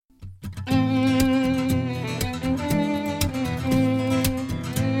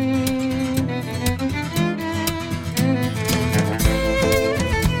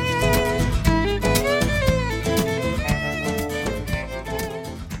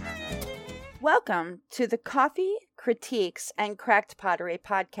Welcome to the Coffee, Critiques, and Cracked Pottery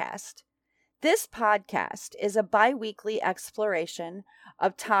podcast. This podcast is a bi-weekly exploration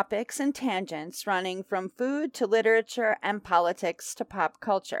of topics and tangents running from food to literature and politics to pop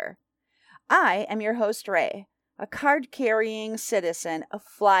culture. I am your host, Ray, a card-carrying citizen of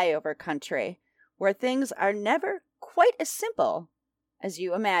flyover country, where things are never quite as simple as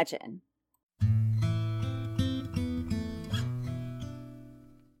you imagine.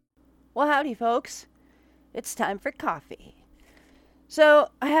 Well, howdy, folks. It's time for coffee. So,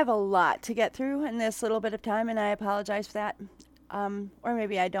 I have a lot to get through in this little bit of time, and I apologize for that. Or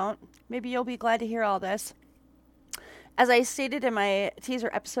maybe I don't. Maybe you'll be glad to hear all this. As I stated in my teaser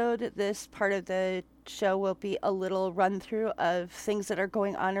episode, this part of the show will be a little run-through of things that are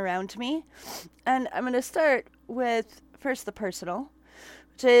going on around me. And I'm going to start with, first, the personal,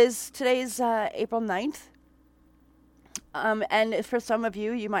 which is today's April 9th. And for some of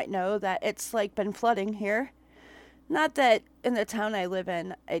you, you might know that it's been flooding here. Not that in the town I live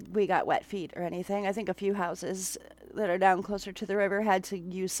in, we got wet feet or anything. I think a few houses that are down closer to the river had to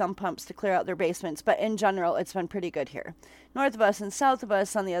use sump pumps to clear out their basements. But in general, it's been pretty good here. North of us and south of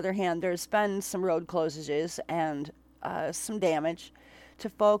us, on the other hand, there's been some road closures and some damage to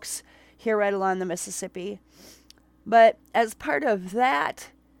folks here right along the Mississippi. But as part of that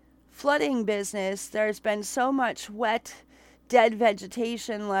flooding business, there's been so much wet, dead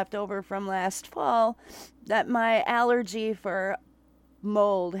vegetation left over from last fall that my allergy for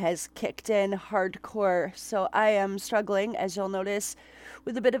mold has kicked in hardcore. So I am struggling, as you'll notice,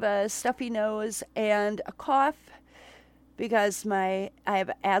 with a bit of a stuffy nose and a cough because I have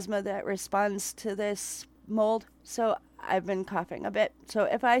asthma that responds to this mold. So I've been coughing a bit. So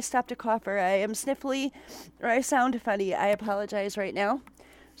if I stop to cough or I am sniffly or I sound funny, I apologize right now.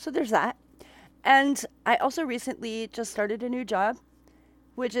 So there's that. And I also recently just started a new job,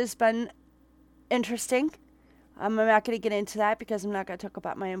 which has been interesting. I'm not going to get into that because I'm not going to talk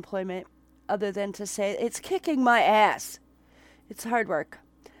about my employment other than to say it's kicking my ass. It's hard work.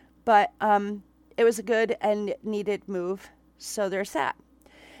 But it was a good and needed move. So there's that.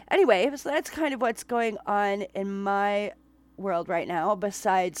 Anyway, so that's kind of what's going on in my world right now,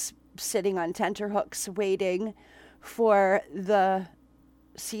 besides sitting on tenterhooks waiting for the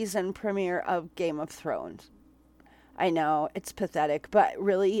season premiere of Game of Thrones. I know, it's pathetic, but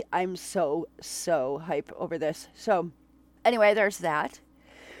really, I'm so hype over this. So, anyway, there's that.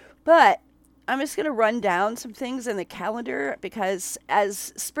 But I'm just going to run down some things in the calendar because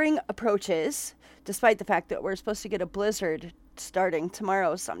as spring approaches, despite the fact that we're supposed to get a blizzard starting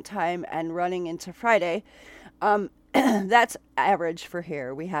tomorrow sometime and running into Friday, that's average for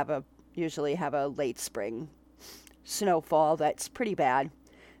here. We usually have a late spring snowfall that's pretty bad.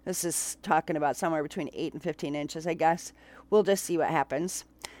 This is talking about somewhere between 8 and 15 inches, I guess. We'll just see what happens.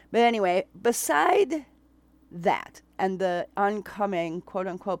 But anyway, beside that and the oncoming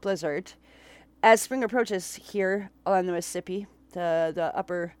quote-unquote blizzard, as spring approaches here along the Mississippi, the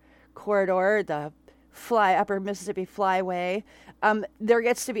upper corridor, the upper Mississippi flyway, there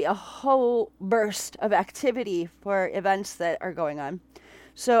gets to be a whole burst of activity for events that are going on.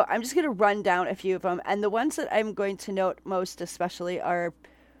 So I'm just going to run down a few of them. And the ones that I'm going to note most especially are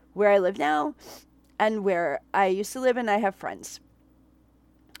where I live now and where I used to live and I have friends.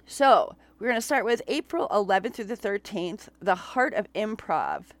 So we're going to start with April 11th through the 13th. The Heart of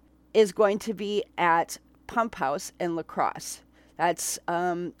Improv is going to be at Pump House in La Crosse. That's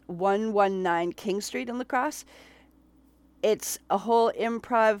 119 King Street in La Crosse. It's a whole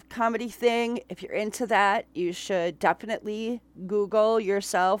improv comedy thing. If you're into that, you should definitely Google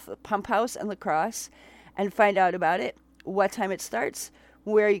yourself Pump House in La Crosse and find out about it, what time it starts,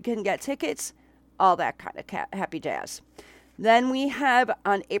 where you can get tickets, all that kind of happy jazz. Then we have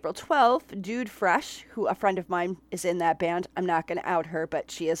on April 12th, Dude Fresh, who a friend of mine is in that band. I'm not going to out her, but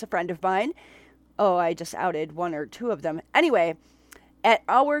she is a friend of mine. Oh, I just outed one or two of them. Anyway, at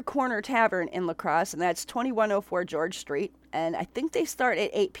Our Corner Tavern in La Crosse, and that's 2104 George Street, and I think they start at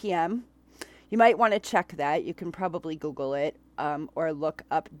 8 p.m. You might want to check that. You can probably Google it or look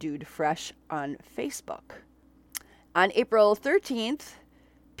up Dude Fresh on Facebook. On April 13th,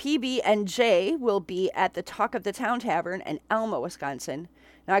 PB&J will be at the Talk of the Town Tavern in Alma, Wisconsin.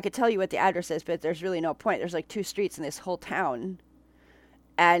 Now, I could tell you what the address is, but there's really no point. There's 2 streets in this whole town,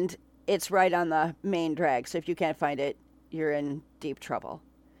 and it's right on the main drag. So if you can't find it, you're in deep trouble.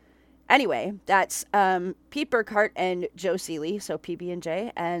 Anyway, that's Pete Burkhart and Joe Seeley, so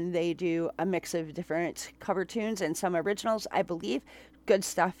PB&J, and they do a mix of different cover tunes and some originals, I believe. Good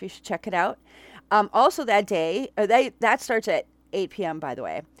stuff. You should check it out. Also that day, that starts at 8 p.m., by the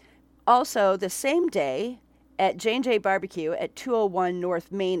way. Also, the same day at J&J Barbecue at 201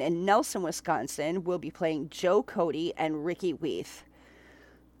 North Main in Nelson, Wisconsin, will be playing Joe Cody and Ricky Weath.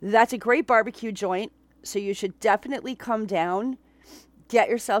 That's a great barbecue joint, so you should definitely come down, get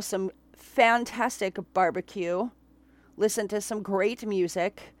yourself some fantastic barbecue, listen to some great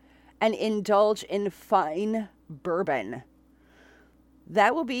music, and indulge in fine bourbon.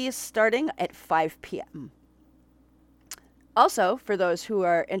 That will be starting at 5 p.m. Also, for those who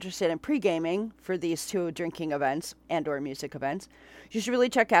are interested in pre-gaming for these two drinking events and or music events, you should really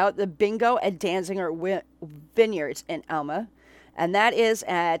check out the Bingo at Danziger Vineyards in Alma. And that is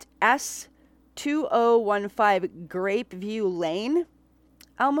at S2015 Grapeview Lane,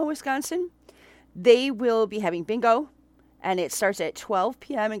 Alma, Wisconsin. They will be having bingo, and it starts at 12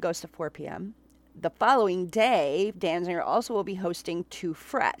 p.m. and goes to 4 p.m. The following day, Danziger also will be hosting Two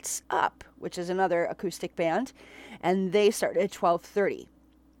Frets Up, which is another acoustic band, and they start at 12:30.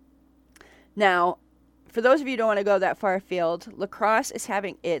 Now, for those of you who don't want to go that far afield, La Crosse is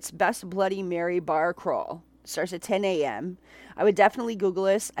having its Best Bloody Mary bar crawl. It starts at 10 a.m. I would definitely Google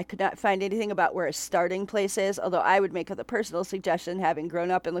this. I could not find anything about where a starting place is, although I would make the personal suggestion, having grown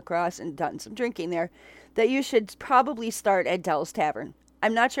up in La Crosse and done some drinking there, that you should probably start at Dell's Tavern.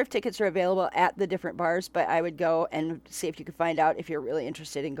 I'm not sure if tickets are available at the different bars, but I would go and see if you could find out if you're really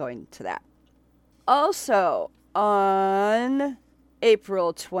interested in going to that. Also, on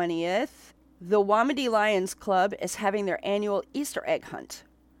April 20th, the Wamedy Lions Club is having their annual Easter egg hunt.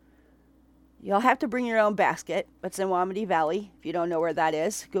 You'll have to bring your own basket. It's in Wamedy Valley. If you don't know where that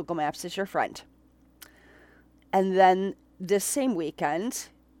is, Google Maps is your friend. And then this same weekend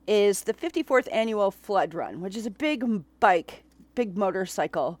is the 54th annual Flood Run, which is a big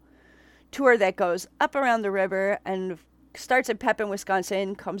motorcycle tour that goes up around the river and starts in Pepin,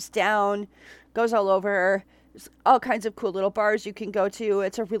 Wisconsin, comes down, goes all over. There's all kinds of cool little bars you can go to.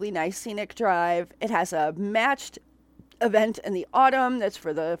 It's a really nice scenic drive. It has a matched event in the autumn that's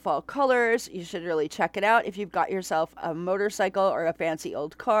for the fall colors. You should really check it out if you've got yourself a motorcycle or a fancy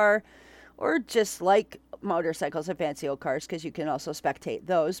old car, or just like motorcycles and fancy old cars, because you can also spectate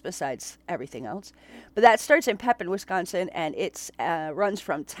those besides everything else. But that starts in Pepin, Wisconsin, and it runs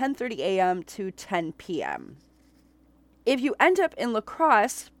from 10:30 a.m. to 10 p.m. If you end up in La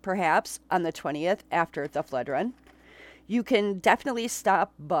Crosse, perhaps, on the 20th after the Flood Run, you can definitely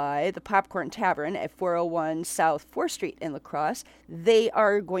stop by the Popcorn Tavern at 401 South 4th Street in La Crosse. They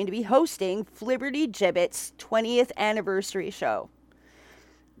are going to be hosting Flibberty Gibbet's 20th anniversary show.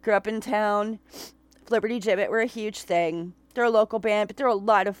 Grew up in town. Flibberty Gibbet were a huge thing. They're a local band, but they're a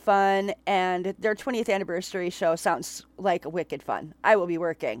lot of fun, and their 20th anniversary show sounds like wicked fun. I will be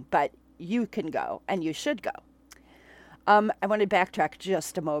working, but you can go, and you should go. I want to backtrack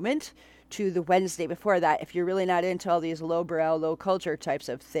just a moment to the Wednesday before that. If you're really not into all these lowbrow, low culture types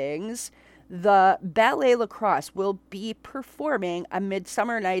of things, the Ballet La Crosse will be performing A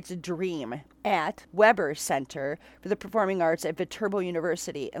Midsummer Night's Dream at Weber Center for the Performing Arts at Viterbo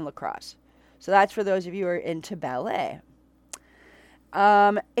University in La Crosse. So that's for those of you who are into ballet.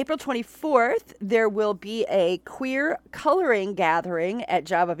 April 24th, there will be a queer coloring gathering at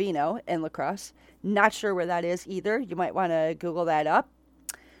Java Vino in La Crosse. Not sure where that is either. You might want to Google that up.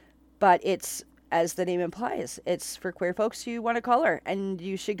 But it's, as the name implies, it's for queer folks who want to color. And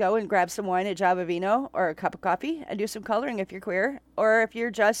you should go and grab some wine at Java Vino or a cup of coffee and do some coloring if you're queer or if you're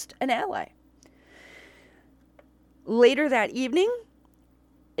just an ally. Later that evening,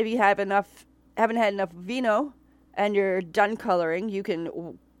 if you haven't had enough vino and you're done coloring, you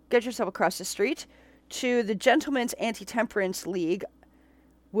can get yourself across the street to the Gentlemen's Anti-Temperance League.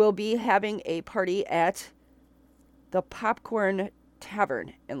 We'll be having a party at the Popcorn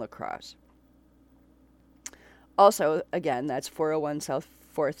Tavern in La Crosse. Also, again, that's 401 South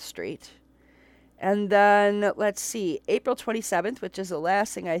 4th Street. And then, let's see, April 27th, which is the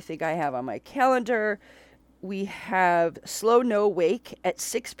last thing I think I have on my calendar, we have Slow No Wake at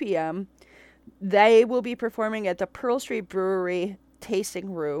 6 p.m. They will be performing at the Pearl Street Brewery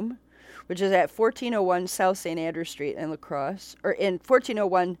Tasting Room, which is at 1401 South St. Andrew Street in La Crosse, or in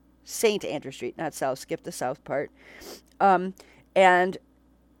 1401 St. Andrew Street, not South, skip the South part. And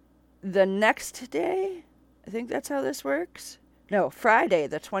the next day, I think that's how this works. No, Friday,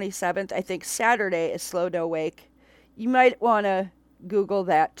 the 27th. I think Saturday is Slow No Wake. You might want to Google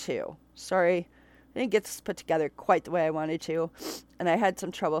that too. Sorry, I didn't get this put together quite the way I wanted to. And I had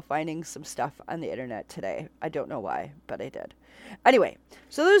some trouble finding some stuff on the internet today. I don't know why, but I did. Anyway,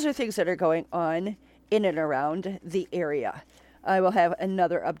 so those are things that are going on in and around the area. I will have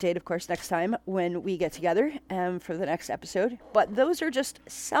another update, of course, next time when we get together for the next episode. But those are just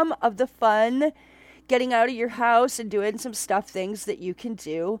some of the fun getting out of your house and doing some things that you can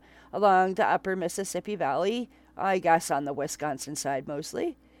do along the upper Mississippi Valley, I guess on the Wisconsin side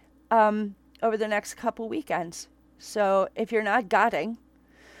mostly, over the next couple weekends. So if you're not gotting,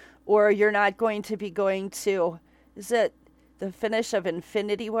 or you're not going to be going to, is it the finish of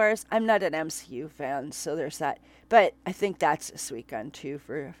Infinity Wars? I'm not an MCU fan, so there's that. But I think that's this weekend too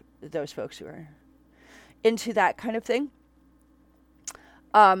for those folks who are into that kind of thing.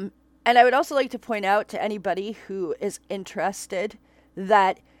 And I would also like to point out to anybody who is interested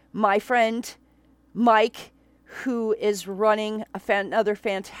that my friend Mike, who is running another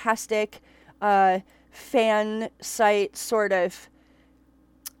fantastic fan site sort of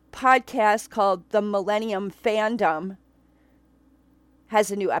podcast called The Millennium Fandom, has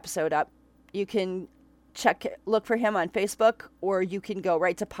a new episode up. You can look for him on Facebook, or you can go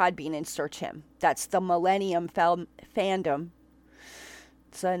right to Podbean and search him. That's The Millennium Fandom.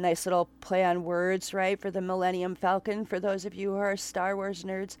 It's a nice little play on words, right, for the Millennium Falcon, for those of you who are Star Wars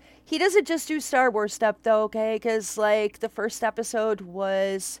nerds. He doesn't just do Star Wars stuff, though, okay? Because, like, the first episode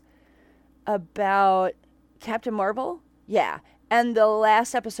was about Captain Marvel. Yeah. And the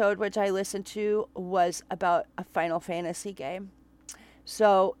last episode, which I listened to, was about a Final Fantasy game.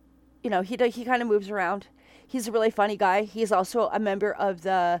 So, you know, he kind of moves around. He's a really funny guy. He's also a member of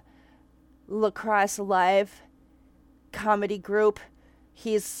the Lacrosse Live comedy group.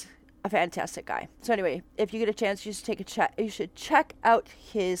 He's a fantastic guy. So anyway, if you get a chance, you should check out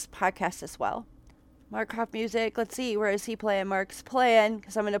his podcast as well. Mark Croft Music. Let's see. Where is he playing? Mark's playing,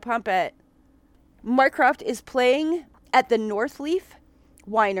 because I'm going to pump it. Mark Croft is playing at the Northleaf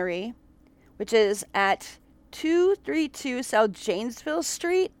Winery, which is at 232 South Janesville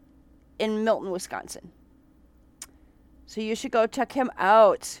Street in Milton, Wisconsin. So you should go check him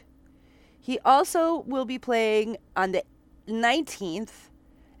out. He also will be playing on the 19th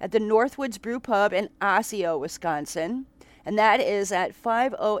at the Northwoods Brew Pub in Osseo, Wisconsin. And that is at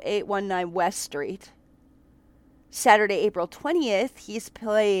 50819 West Street. Saturday, April 20th, he's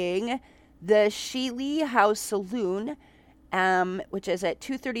playing the Sheely House Saloon, which is at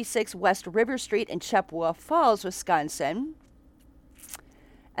 236 West River Street in Chippewa Falls, Wisconsin.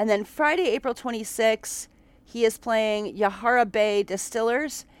 And then Friday, April 26th, he is playing Yahara Bay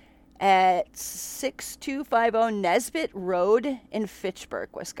Distillers at 6250 Nesbitt Road in Fitchburg,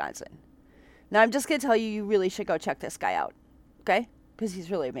 Wisconsin. Now, I'm just going to tell you, you really should go check this guy out, okay? Because he's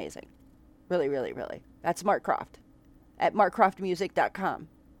really amazing. Really, really, really. That's Mark Croft at markcroftmusic.com.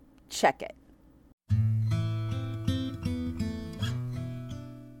 Check it.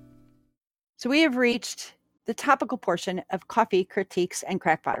 So we have reached the topical portion of coffee, critiques, and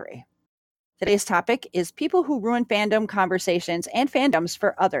crack pottery. Today's topic is people who ruin fandom conversations and fandoms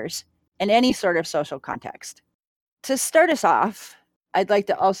for others in any sort of social context. To start us off, I'd like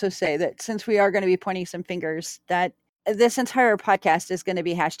to also say that since we are going to be pointing some fingers, that this entire podcast is going to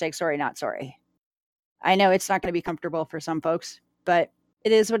be #sorry not sorry. I know it's not going to be comfortable for some folks, but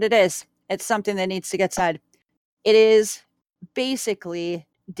it is what it is. It's something that needs to get said. It is basically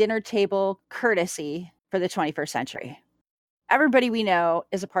dinner table courtesy for the 21st century. Everybody we know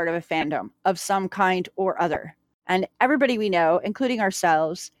is a part of a fandom of some kind or other. And everybody we know, including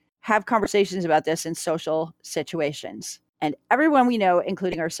ourselves, have conversations about this in social situations. And everyone we know,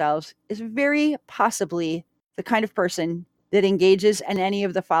 including ourselves, is very possibly the kind of person that engages in any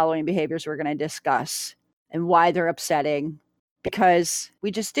of the following behaviors we're going to discuss and why they're upsetting, because we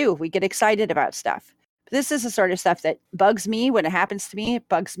just do. We get excited about stuff. This is the sort of stuff that bugs me when it happens to me. It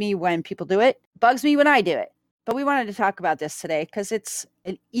bugs me when people do it. It bugs me when I do it. But we wanted to talk about this today because it's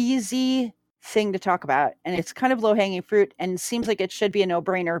an easy thing to talk about. And it's kind of low-hanging fruit and seems like it should be a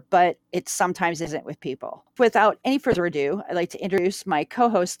no-brainer, but it sometimes isn't with people. Without any further ado, I'd like to introduce my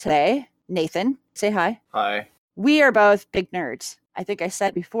co-host today, Nathan. Say hi. Hi. We are both big nerds. I think I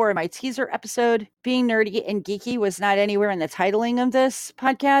said before in my teaser episode, being nerdy and geeky was not anywhere in the titling of this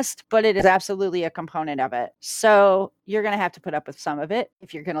podcast, but it is absolutely a component of it. So you're going to have to put up with some of it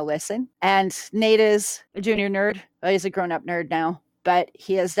if you're going to listen. And Nate is a junior nerd. Well, he's a grown-up nerd now, but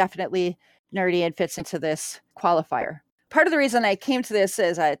he is definitely nerdy and fits into this qualifier. Part of the reason I came to this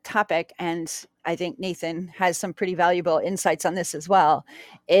as a topic, and I think Nathan has some pretty valuable insights on this as well,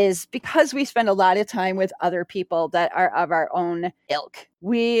 is because we spend a lot of time with other people that are of our own ilk.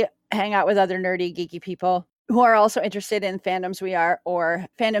 We hang out with other nerdy, geeky people who are also interested in fandoms we are, or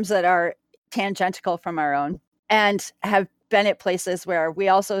fandoms that are tangential from our own, and have been at places where we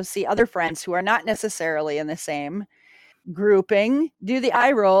also see other friends who are not necessarily in the same grouping do the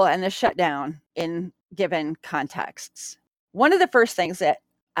eye roll and the shutdown in given contexts. One of the first things that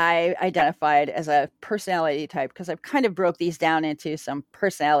I identified as a personality type because I've kind of broke these down into some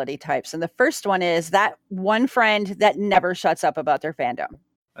personality types. And the first one is that one friend that never shuts up about their fandom.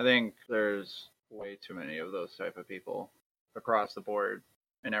 I think there's way too many of those type of people across the board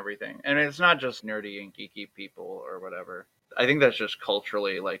and everything. And it's not just nerdy and geeky people or whatever. I think that's just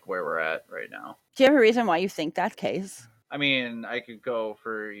culturally like where we're at right now. Do you have a reason why you think that case? I mean, I could go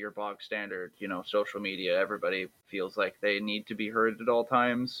for your bog standard, social media. Everybody feels like they need to be heard at all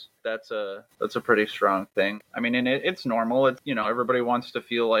times. That's a pretty strong thing. I mean, and it's normal. It's everybody wants to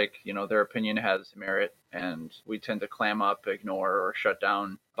feel like their opinion has merit, and we tend to clam up, ignore, or shut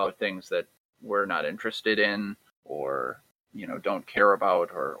down about things that we're not interested in or don't care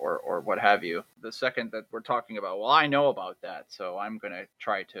about or what have you. The second that we're talking about, well, I know about that, so I'm gonna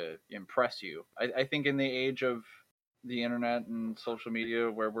try to impress you. I think in the age of the internet and social media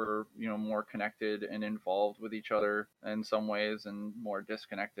where we're more connected and involved with each other in some ways and more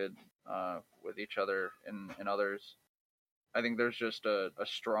disconnected with each other in others, I think there's just a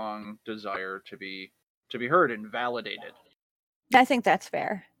strong desire to be heard and validated. I think that's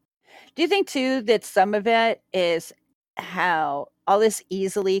fair. Do you think too that some of it is how all this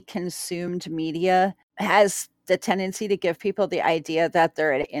easily consumed media has the tendency to give people the idea that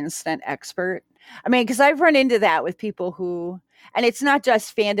they're an instant expert? I mean, because I've run into that with people who, and it's not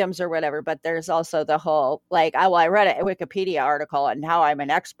just fandoms or whatever, but there's also the whole like, oh, well, I read a Wikipedia article and now I'm an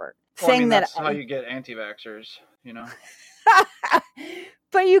expert Well, I mean, thing that that's how you get anti-vaxxers.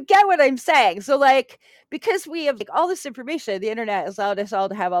 but you get what I'm saying. So, like, because we have like all this information, the internet has allowed us all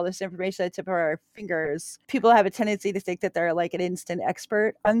to have all this information at the tip of our fingers. People have a tendency to think that they're like an instant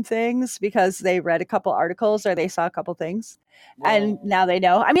expert on things because they read a couple articles or they saw a couple things, and now they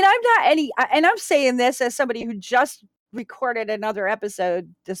know. I mean, I'm not any, and I'm saying this as somebody who just recorded another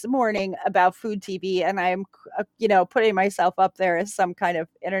episode this morning about food TV, and I'm, putting myself up there as some kind of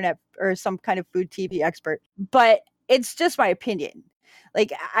internet or some kind of food TV expert, but it's just my opinion.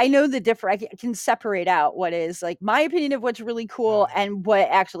 Like, I know the difference. I can separate out what is like my opinion of what's really cool and what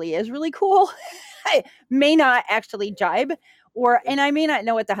actually is really cool. I may not actually jibe, and I may not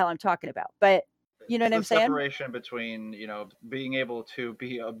know what the hell I'm talking about, but you know what I'm The saying? separation between being able to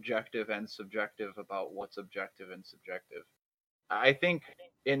be objective and subjective about what's objective and subjective. I think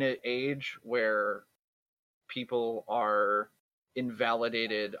in an age where people are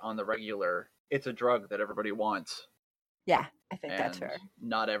invalidated on the regular, it's a drug that everybody wants. Yeah, I think that's and fair.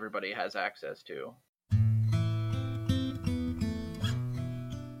 not everybody has access to.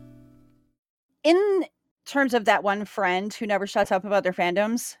 In terms of that one friend who never shuts up about their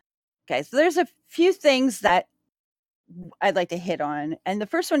fandoms, okay, so there's a few things that I'd like to hit on. And the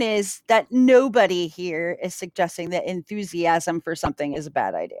first one is that nobody here is suggesting that enthusiasm for something is a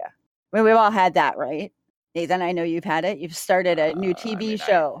bad idea. I mean, we've all had that, right? Nathan, I know you've had it. You've started a new I TV mean,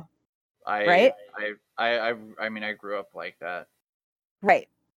 show, I, right? I mean, I grew up like that. Right.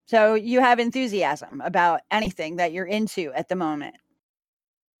 So you have enthusiasm about anything that you're into at the moment.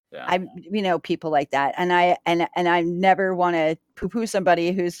 Yeah. I, people like that, and I never want to poo-poo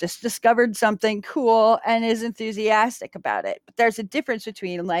somebody who's just discovered something cool and is enthusiastic about it. But there's a difference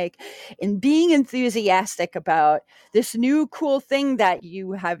between like in being enthusiastic about this new cool thing that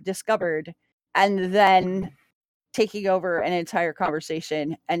you have discovered, and then taking over an entire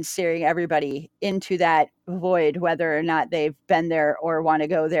conversation and steering everybody into that void, whether or not they've been there or want to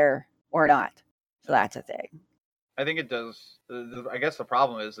go there or not. So that's a thing. I think it does. I guess the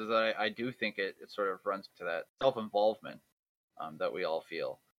problem is that I do think it sort of runs to that self-involvement that we all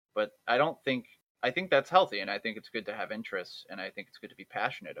feel. But I think that's healthy, and I think it's good to have interests, and I think it's good to be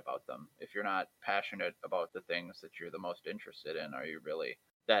passionate about them. If you're not passionate about the things that you're the most interested in, are you really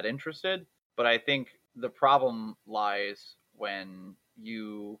that interested? But I think the problem lies when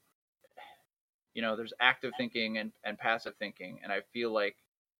there's active thinking and passive thinking, and I feel like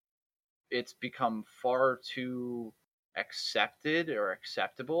it's become far too accepted or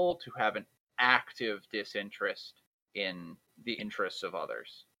acceptable to have an active disinterest in the interests of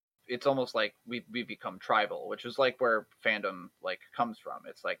others. It's almost like we become tribal, which is like where fandom like comes from.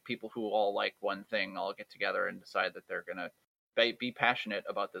 It's like people who all like one thing all get together and decide that they're gonna be passionate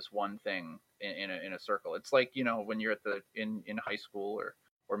about this one thing in a circle. It's like when you're at in high school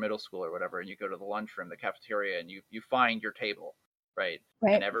or middle school or whatever, and you go to the lunchroom, the cafeteria, and you find your table, right?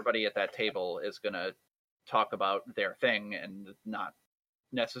 And everybody at that table is going to talk about their thing and not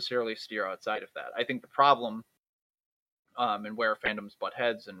necessarily steer outside of that. I think the problem and where fandoms butt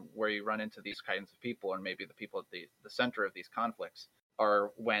heads and where you run into these kinds of people and maybe the people at the center of these conflicts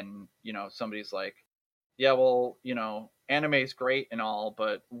are when somebody's like, yeah, well, anime is great and all,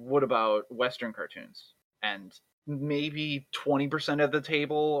 but what about Western cartoons? And maybe 20% of the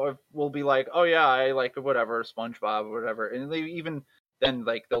table will be like, oh yeah, I like whatever, SpongeBob or whatever. And they even then,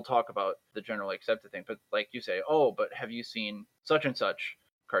 like, they'll talk about the generally accepted thing. But like you say, oh, but have you seen such and such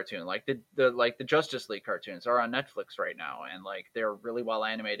cartoon? Like the Justice League cartoons are on Netflix right now, and like they're really well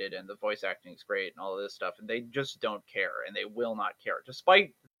animated and the voice acting is great and all of this stuff. And they just don't care, and they will not care.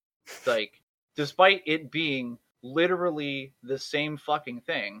 Like despite it being literally the same fucking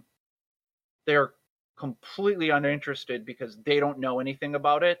thing, they're completely uninterested because they don't know anything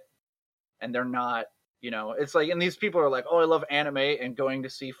about it, and they're not, it's like, and these people are like, oh, I love anime, and going to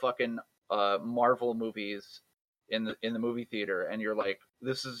see fucking Marvel movies in the movie theater, and you're like,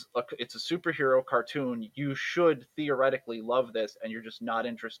 it's a superhero cartoon, you should theoretically love this, and you're just not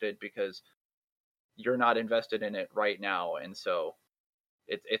interested because you're not invested in it right now. And so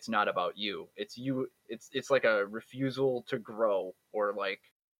it's not about you. It's like a refusal to grow or like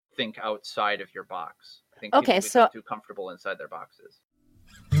think outside of your box. I think people Okay, become so too comfortable inside their boxes.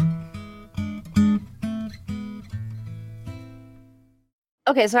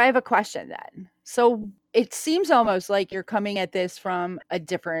 I have a question then. So it seems almost like you're coming at this from a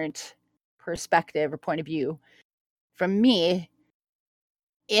different perspective or point of view from me,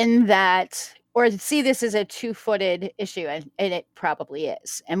 in that, or see this as a two-footed issue, and it probably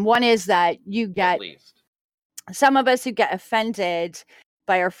is. And one is that you get, At least, some of us who get offended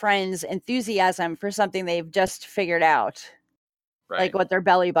by our friends' enthusiasm for something they've just figured out, right? like what their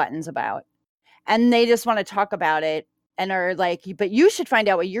belly button's about. And they just want to talk about it and are like, but you should find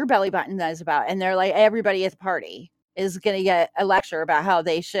out what your belly button is about. And they're like, everybody at the party is going to get a lecture about how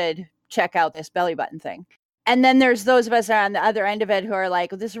they should check out this belly button thing. And then there's those of us on the other end of it who are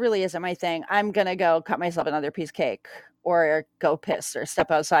like, well, this really isn't my thing. I'm going to go cut myself another piece of cake or go piss or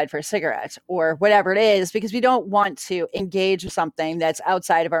step outside for a cigarette or whatever it is, because we don't want to engage with something that's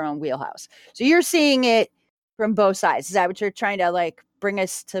outside of our own wheelhouse. So you're seeing it from both sides. Is that what you're trying to like bring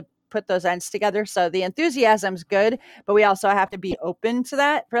us to put those ends together? So the enthusiasm's good, but we also have to be open to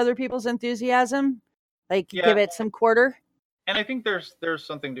that for other people's enthusiasm. Like give it some quarter. And I think there's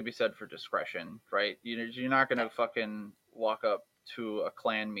something to be said for discretion, right? You're not gonna fucking walk up to a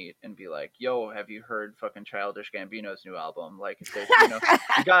clan meet and be like, "Yo, have you heard fucking Childish Gambino's new album?" Like,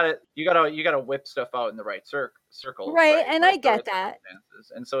 you gotta whip stuff out in the right circles, right? And like, I get that.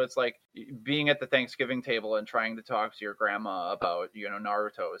 And so it's like being at the Thanksgiving table and trying to talk to your grandma about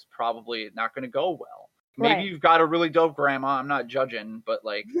Naruto is probably not going to go well. Maybe you've got a really dope grandma. I'm not judging, but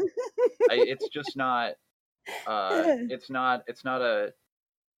like, it's just not. It's not a.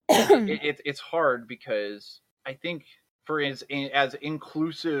 It's hard because I think for as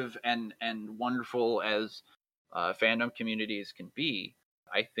inclusive and wonderful as fandom communities can be,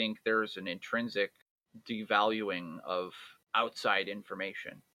 I think there's an intrinsic devaluing of outside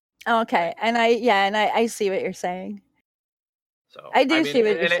information. Okay, and I see what you're saying. So I do see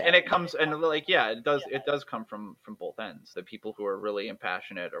what you're saying, and it comes, and like, yeah, it does come from both ends. The people who are really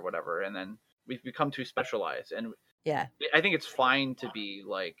impassionate or whatever, and then we've become too specialized. And yeah, I think it's fine to be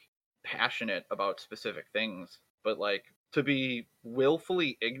like passionate about specific things, but like to be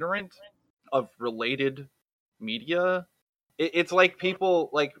willfully ignorant of related media, it's like people,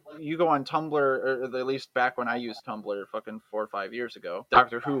 like, you go on Tumblr, or at least back when I used Tumblr fucking 4 or 5 years ago,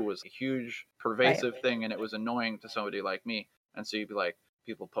 Doctor Who was a huge pervasive thing, and it was annoying to somebody like me. And so you'd be like,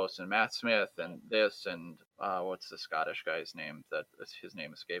 people posting Matt Smith and this, and what's the Scottish guy's name? His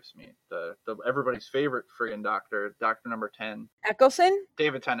name escapes me. The everybody's favorite friggin' doctor number 10. Eccleston?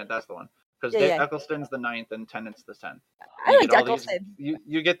 David Tennant, that's the one. Because Eccleston's the 9th and Tennant's the 10th. I like Eccleston.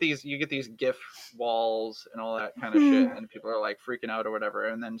 You get these GIF walls and all that kind of shit, and people are like freaking out or whatever.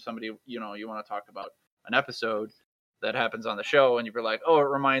 And then somebody, you want to talk about an episode that happens on the show, and you're like, oh, it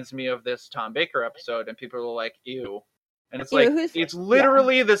reminds me of this Tom Baker episode, and people are like, ew. And it's like, it's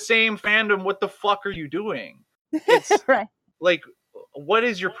literally the same fandom. What the fuck are you doing? It's right. Like, what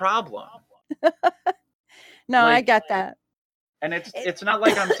is your problem? No, I get that. And it's not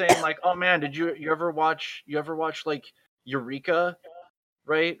like I'm saying like, oh man, did you ever watch like Eureka,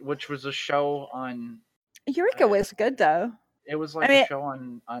 right? Which was a show on. Eureka was good though. It was like a show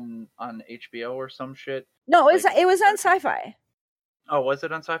on HBO or some shit. No, it was on Sci-Fi. Oh, was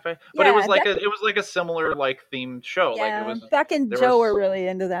it on Sci-Fi? But it was like a similar like themed show. Yeah, like it was. Beck and Joe were really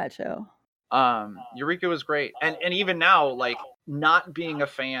into that show. Eureka was great, and even now, like, not being a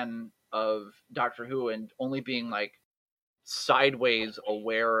fan of Doctor Who and only being like sideways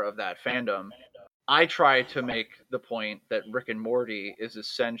aware of that fandom, I try to make the point that Rick and Morty is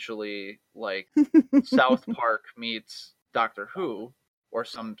essentially like South Park meets Doctor Who, or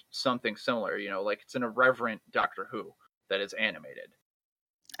something similar. Like, it's an irreverent Doctor Who that is animated.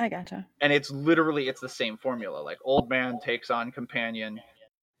 I gotcha. And it's the same formula. Like old man takes on companion,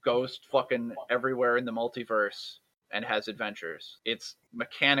 goes fucking everywhere in the multiverse and has adventures. It's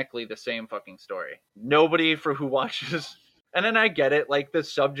mechanically the same fucking story. Nobody for who watches and then I get it, like the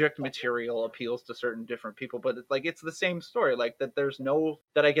subject material appeals to certain different people, but like it's the same story. Like that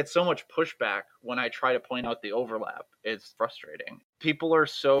I get so much pushback when I try to point out the overlap. It's frustrating. People are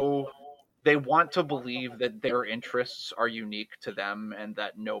so they want to believe that their interests are unique to them and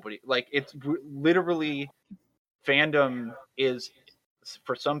that nobody like it's literally fandom is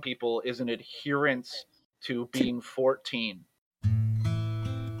for some people is an adherence to being 14.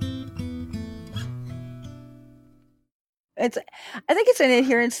 I think it's an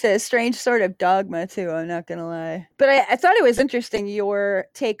adherence to a strange sort of dogma too. I'm not gonna lie, but I thought it was interesting your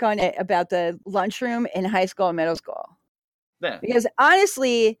take on it about the lunchroom in high school and middle school, because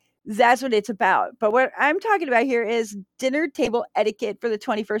honestly, that's what it's about. But what I'm talking about here is dinner table etiquette for the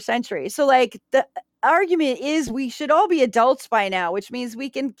 21st century. So, like, the argument is we should all be adults by now, which means we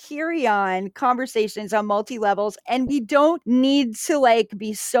can carry on conversations on multi levels, and we don't need to like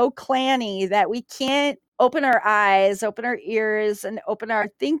be so clanny that we can't open our eyes, open our ears, and open our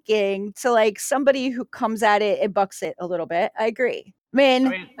thinking to like somebody who comes at it and bucks it a little bit. I agree. I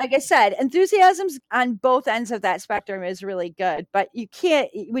mean, like I said, enthusiasms on both ends of that spectrum is really good, but you can't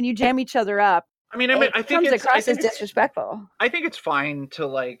when you jam each other up. I think it comes across as disrespectful. I think it's fine to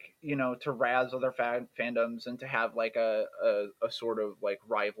like, you know, to razz other fandoms and to have like a sort of like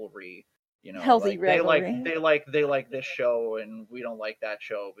rivalry. You know, healthy like rivalry. they like this show and we don't like that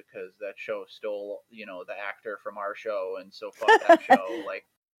show because that show stole, you know, the actor from our show and so fuck that show. Like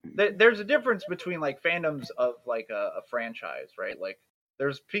there's a difference between like fandoms of like a franchise, right? Like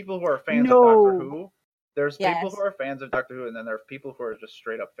there's people who are fans of Doctor Who. There's people who are fans of Doctor Who, and then there's people who are just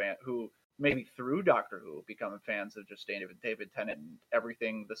straight up who maybe through Doctor Who become fans of just David Tennant and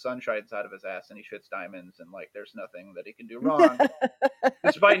everything. The sun shines out of his ass and he shits diamonds and like there's nothing that he can do wrong.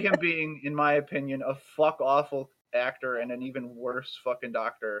 Despite him being, in my opinion, a fuck awful actor and an even worse fucking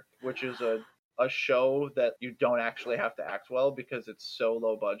Doctor, which is a show that you don't actually have to act well because it's so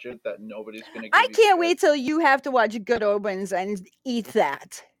low budget that nobody's going to give I can't wait till you have to watch Good Omens and eat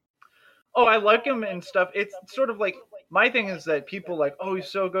that. Oh, I like him and stuff. It's sort of like my thing is that people like, oh,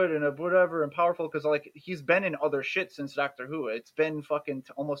 he's so good and whatever and powerful because like he's been in other shit since Doctor Who. It's been fucking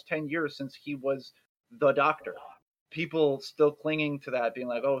almost 10 years since he was the Doctor. People still clinging to that, being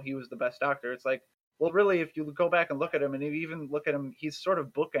like, oh, he was the best Doctor. It's like, well, really, if you go back and look at him, and if you even look at him, he's sort of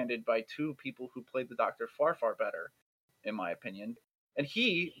bookended by two people who played the Doctor far, far better, in my opinion. And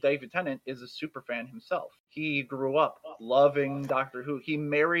he, David Tennant, is a super fan himself. He grew up loving Doctor Who. He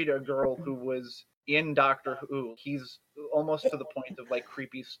married a girl who was in Doctor Who. He's almost to the point of like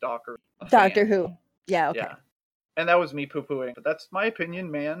creepy stalker. Doctor Who. Yeah, okay. Yeah. And that was me poo-pooing, but that's my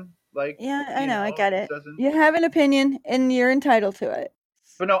opinion, man. Like, yeah, I know, I get it. You have an opinion, and you're entitled to it.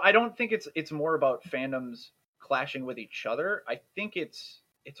 But no, I don't think it's more about fandoms clashing with each other. I think it's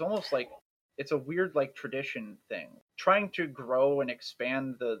almost like it's a weird like tradition thing, trying to grow and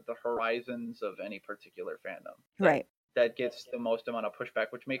expand the horizons of any particular fandom. Right. That gets the most amount of pushback,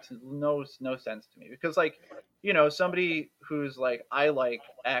 which makes no sense to me. Because like, you know, somebody who's like, I like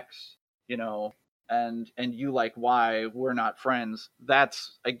X, you know, and you like Y, we're not friends.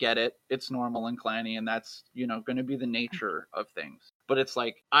 That's, I get it. It's normal and clanny, and that's, you know, going to be the nature of things. But it's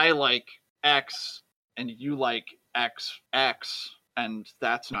like, I like X and you like XX, and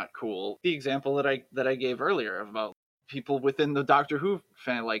that's not cool. The example that I gave earlier about people within the Doctor Who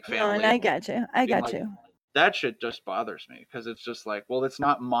family. No, and I got you. That shit just bothers me because it's just like, well, it's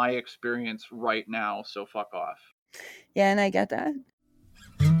not my experience right now, so fuck off. Yeah, and I get that.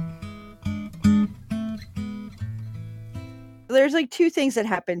 There's like two things that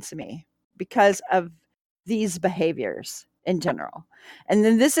happened to me because of these behaviors in general. And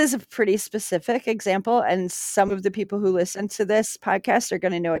then this is a pretty specific example, and some of the people who listen to this podcast are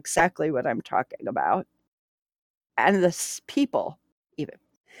going to know exactly what I'm talking about. And the people, even.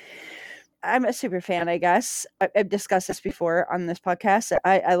 I'm a super fan, I guess. I've discussed this before on this podcast.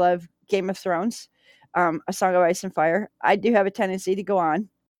 I love Game of Thrones, A Song of Ice and Fire. I do have a tendency to go on.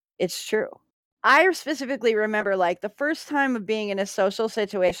 It's true. I specifically remember like the first time of being in a social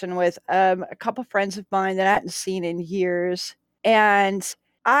situation with a couple friends of mine that I hadn't seen in years. And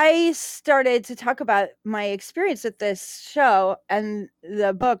I started to talk about my experience with this show and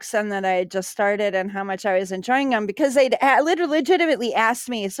the books and that I had just started and how much I was enjoying them because they'd legitimately asked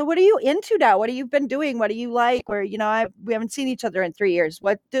me, so what are you into now? What have you been doing? What do you like? Or, you know, we haven't seen each other in 3 years.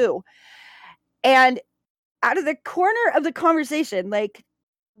 What do? And out of the corner of the conversation, like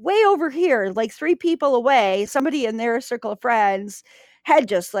way over here, like 3 people away, somebody in their circle of friends head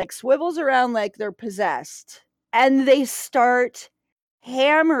just like swivels around like they're possessed. And they start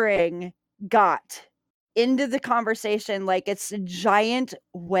hammering Got into the conversation like it's a giant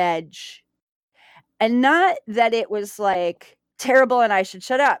wedge. And not that it was like terrible and I should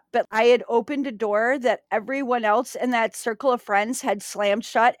shut up, but I had opened a door that everyone else in that circle of friends had slammed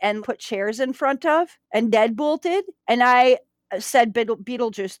shut and put chairs in front of and deadbolted. And I said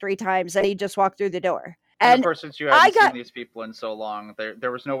Beetlejuice 3 times and he just walked through the door. And of course, since you hadn't seen these people in so long,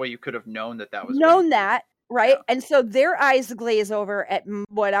 there was no way you could have known that was that, right? Yeah. And so their eyes glaze over at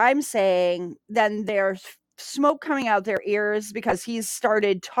what I'm saying. Then there's smoke coming out their ears because he's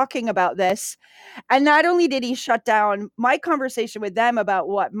started talking about this. And not only did he shut down my conversation with them about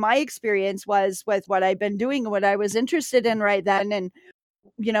what my experience was with what I've been doing and what I was interested in right then, and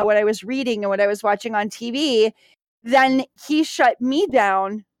you know what I was reading and what I was watching on TV, then he shut me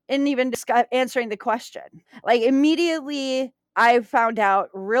down and even answering the question. Like immediately I found out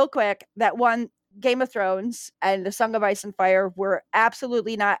real quick that one, Game of Thrones and The Song of Ice and Fire were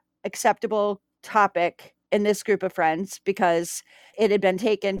absolutely not acceptable topic in this group of friends because it had been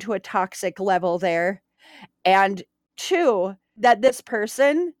taken to a toxic level there. And 2, that this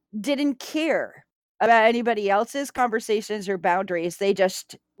person didn't care about anybody else's conversations or boundaries. They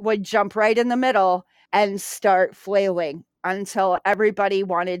just would jump right in the middle and start flailing until everybody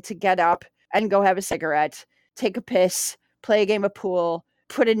wanted to get up and go have a cigarette, take a piss, play a game of pool,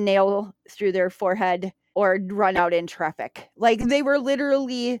 put a nail through their forehead, or run out in traffic. Like they were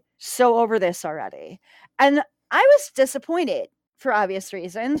literally so over this already. And I was disappointed for obvious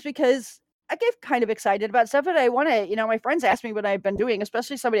reasons because I get kind of excited about stuff, but I want to, my friends ask me what I've been doing,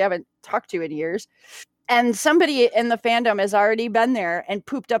 especially somebody I haven't talked to in years. And somebody in the fandom has already been there and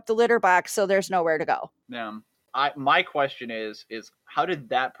pooped up the litter box, so there's nowhere to go. Yeah. My question is how did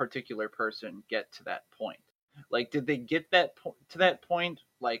that particular person get to that point? Like, did they get to that point,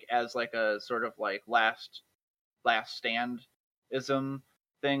 like, as, like, a sort of, like, last stand-ism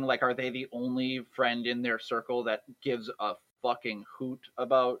thing? Like, are they the only friend in their circle that gives a fucking hoot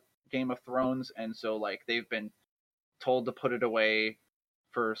about Game of Thrones? And so, like, they've been told to put it away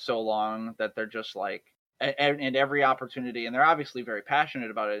for so long that they're just, like, and every opportunity, and they're obviously very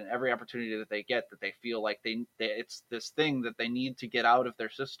passionate about it, and every opportunity that they get, that they feel like they it's this thing that they need to get out of their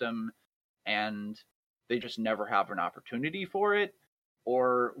system, and they just never have an opportunity for it?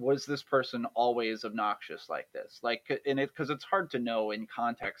 Or was this person always obnoxious like this? Like, because it's hard to know in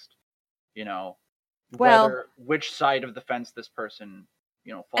context, which side of the fence this person,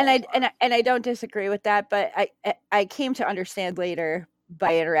 falls on. And I don't disagree with that, but I came to understand later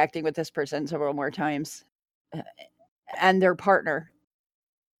by interacting with this person several more times, and their partner,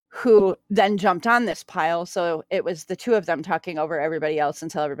 who then jumped on this pile. So it was the 2 of them talking over everybody else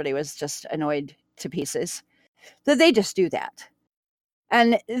until everybody was just annoyed to pieces. That they just do that.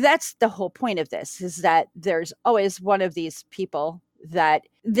 And that's the whole point of this, is that there's always one of these people that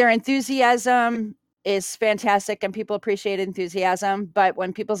their enthusiasm is fantastic and people appreciate enthusiasm. But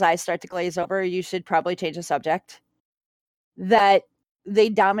when people's eyes start to glaze over, you should probably change the subject. That they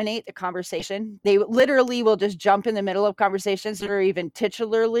dominate the conversation. They literally will just jump in the middle of conversations that are even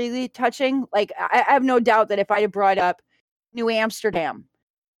titularly touching. Like, I have no doubt that if I had brought up New Amsterdam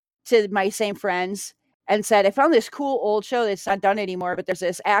to my same friends and said, I found this cool old show that's not done anymore, but there's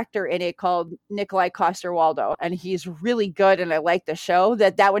this actor in it called Nikolai Coster-Waldau, and he's really good and I like the show,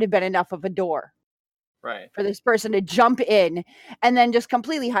 that would have been enough of a door. Right. For this person to jump in and then just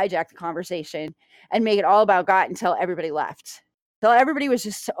completely hijack the conversation and make it all about Got until everybody left. Until everybody was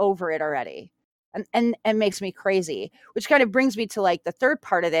just over it already. And makes me crazy. Which kind of brings me to like the third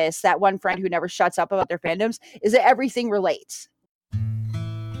part of this, that one friend who never shuts up about their fandoms, is that everything relates.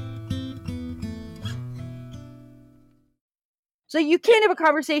 So you can't have a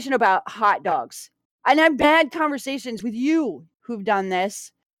conversation about hot dogs. And I've had conversations with you who've done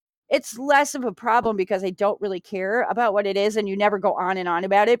this. It's less of a problem because I don't really care about what it is and you never go on and on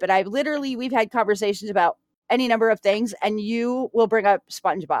about it. But we've had conversations about any number of things and you will bring up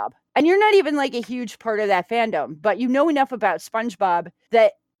SpongeBob. And you're not even like a huge part of that fandom, but you know enough about SpongeBob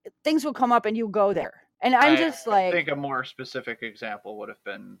that things will come up and you'll go there. And I think a more specific example would have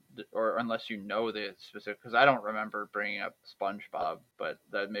been, or unless you know the specific, because I don't remember bringing up SpongeBob, but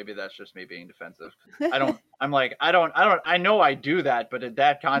maybe that's just me being defensive. I know I do that, but in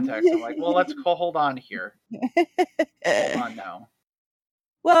that context, I'm like, well, hold on here. Hold on now.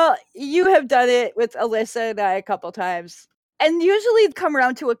 Well, you have done it with Alyssa and I a couple times, and usually come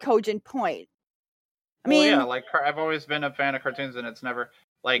around to a cogent point. I've always been a fan of cartoons, and it's never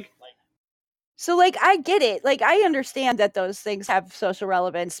like. So, like, I get it. Like, I understand that those things have social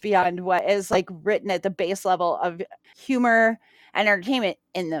relevance beyond what is, like, written at the base level of humor and entertainment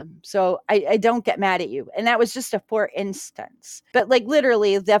in them. So I don't get mad at you. And that was just a for instance. But like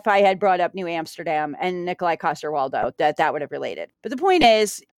literally, if I had brought up New Amsterdam and Nikolai Coster-Waldau, that would have related. But the point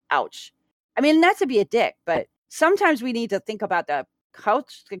is, ouch. I mean, not to be a dick, but sometimes we need to think about the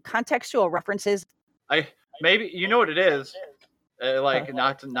contextual references. Maybe you know what it is. Like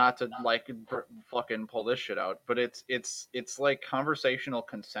not to like fucking pull this shit out, but it's like conversational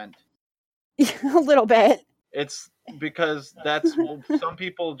consent. A little bit. It's because that's some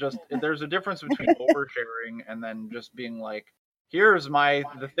people just there's a difference between oversharing and then just being like, here's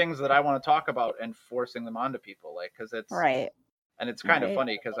the things that I want to talk about and forcing them onto people, like, because it's right. And it's kind of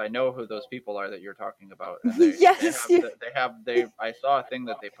funny because I know who those people are that you're talking about. And yes, I saw a thing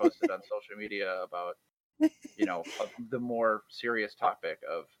that they posted on social media about, the more serious topic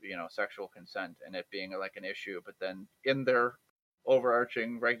of, sexual consent and it being like an issue, but then in their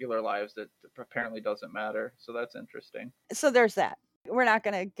overarching regular lives that apparently doesn't matter. So that's interesting. So there's that. We're not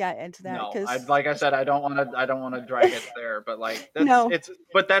going to get into that. No, like I said, I don't want to drag it there, but like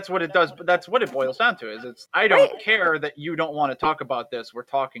that's what it does. But that's what it boils down to is I don't care that you don't want to talk about this. We're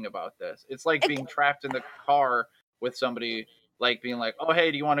talking about this. It's like being trapped in the car with somebody, like being like, oh,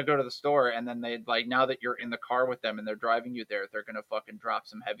 hey, do you want to go to the store? And then they like, now that you're in the car with them and they're driving you there, they're going to fucking drop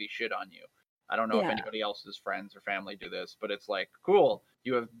some heavy shit on you. I don't know if anybody else's friends or family do this, but it's like, cool.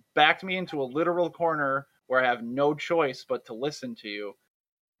 You have backed me into a literal corner where I have no choice but to listen to you.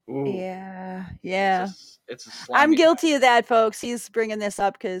 Ooh. Yeah. It's a I'm guilty of that, folks. He's bringing this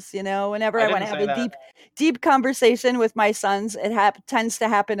up because, whenever I want to have a deep conversation with my sons, it tends to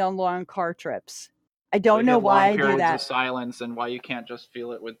happen on long car trips. I don't know why I do that. Periods of silence and why you can't just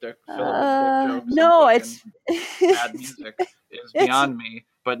fill it with dick jokes. No, it's bad music is beyond me.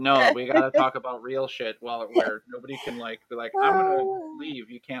 But no, we gotta talk about real shit where nobody can be like, I'm gonna leave.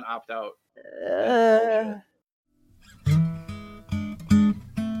 You can't opt out.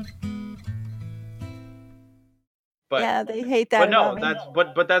 But yeah, they hate that.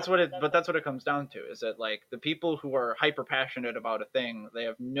 But that's what it comes down to, is that like the people who are hyper passionate about a thing, they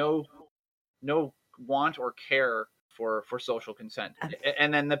have no want or care for social consent.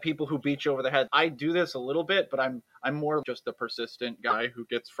 And then the people who beat you over the head. I do this a little bit, but I'm more just the persistent guy who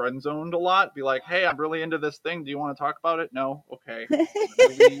gets friend zoned a lot. Be like, hey, I'm really into this thing. Do you want to talk about it? No, okay.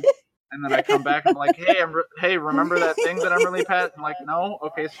 And then I come back and I'm like, hey, remember that thing that I'm really passionate? I'm like, no,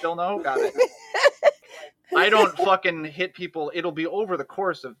 okay, still no, got it. I don't fucking hit people. It'll be over the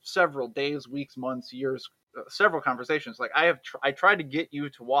course of several days, weeks, months, years, several conversations. Like I tried to get you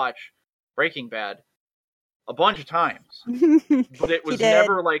to watch Breaking Bad a bunch of times, but it was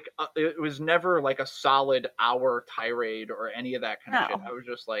never like a solid hour tirade or any of that kind of shit. I was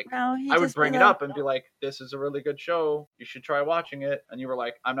just like, I would bring it up and be like, this is a really good show. You should try watching it. And you were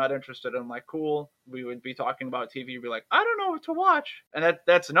like, I'm not interested. I'm like, cool. We would be talking about TV. You'd be like, I don't know what to watch. And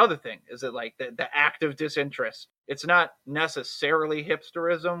that's another thing, is it like the active disinterest. It's not necessarily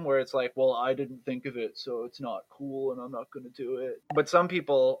hipsterism where it's like, well, I didn't think of it, so it's not cool and I'm not going to do it. But some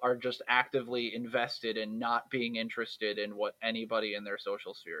people are just actively invested in not being interested in what anybody in their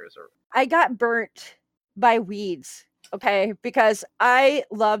social spheres are. I got burnt by Weeds, okay? Because I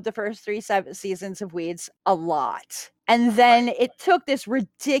loved the first 3 seasons of Weeds a lot. And then it took this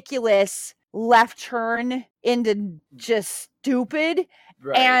ridiculous left turn into just stupid.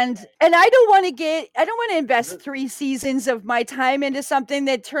 Right. And I don't want to invest 3 seasons of my time into something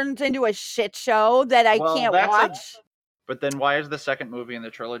that turns into a shit show that I can't watch. But then why is the second movie in the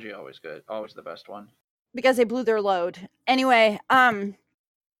trilogy always good? Always the best one? Because they blew their load. Anyway, so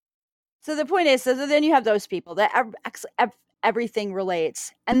the point is, so then you have those people that everything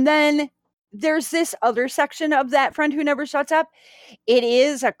relates. And then there's this other section of that friend who never shuts up. It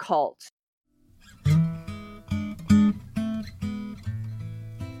is a cult.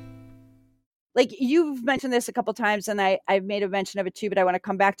 Like, you've mentioned this a couple times, and I've made a mention of it too, but I want to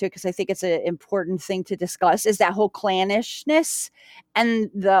come back to it because I think it's an important thing to discuss, is that whole clannishness and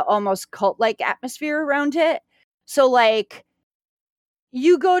the almost cult-like atmosphere around it. So, like,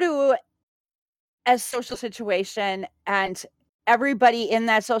 you go to a social situation and everybody in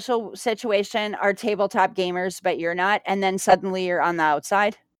that social situation are tabletop gamers, but you're not, and then suddenly you're on the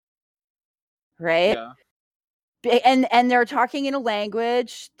outside, right? Yeah. And they're talking in a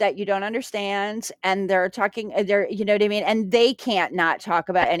language that you don't understand, and they're you know what I mean, and they can't not talk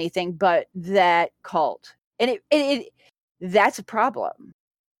about anything but that cult, and it that's a problem.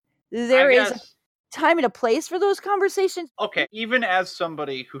 There is a time and a place for those conversations. Okay, even as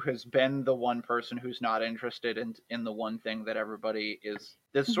somebody who has been the one person who's not interested in the one thing that everybody is,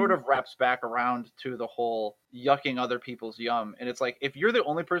 this sort of wraps back around to the whole yucking other people's yum. And it's like, if you're the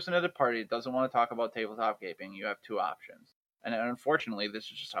only person at a party that doesn't want to talk about tabletop gaming, you have 2 options. And unfortunately, this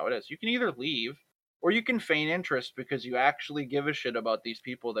is just how it is. You can either leave or you can feign interest because you actually give a shit about these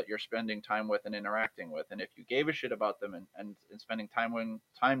people that you're spending time with and interacting with. And if you gave a shit about them and spending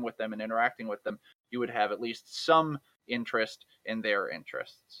time with them and interacting with them, you would have at least some interest in their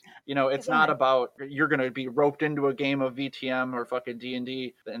interests. It's not about you're going to be roped into a game of VTM or fucking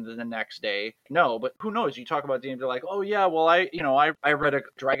D&D the next day. No, but who knows? You talk about D&D like, oh yeah, well I read a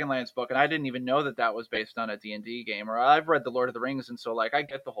Dragonlance book and I didn't even know that was based on a D&D game, or I've read the Lord of the Rings, and so like I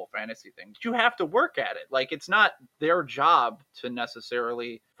get the whole fantasy thing. But you have to work at it. Like it's not their job to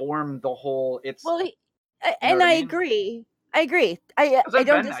necessarily form the whole. It's and I agree. I I've don't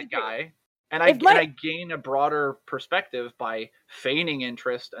been disagree. that guy. And I gain a broader perspective by feigning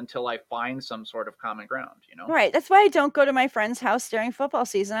interest until I find some sort of common ground, Right. That's why I don't go to my friend's house during football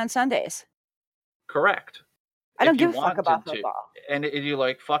season on Sundays. Correct. I don't give a fuck about football. And if you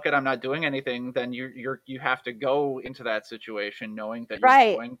like, fuck it, I'm not doing anything, then you have to go into that situation knowing that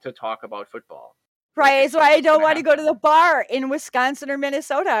you're going to talk about football. Right. That's why I don't want to go to the bar in Wisconsin or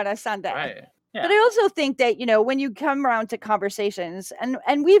Minnesota on a Sunday. Right. Yeah. But I also think that, when you come around to conversations,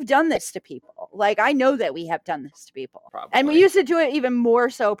 and we've done this to people, like I know that we have done this to people. Probably. And we used to do it even more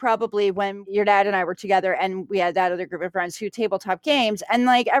so probably when your dad and I were together and we had that other group of friends who tabletop games, and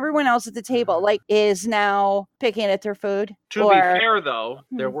like everyone else at the table like is now picking at their food. To be fair though,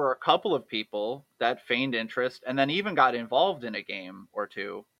 there were a couple of people that feigned interest and then even got involved in a game or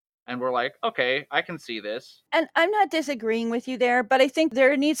two. And we're like, okay, I can see this. And I'm not disagreeing with you there, but I think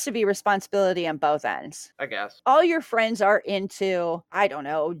there needs to be responsibility on both ends. I guess. All your friends are into, I don't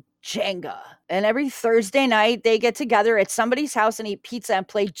know, Jenga. And every Thursday night, they get together at somebody's house and eat pizza and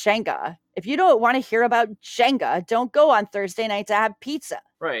play Jenga. If you don't want to hear about Jenga, don't go on Thursday night to have pizza.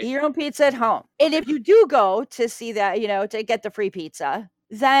 Right. Eat your own pizza at home. And if you do go to see that, to get the free pizza,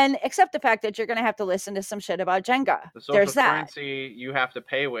 then accept the fact that you're going to have to listen to some shit about Jenga. The social currency you have to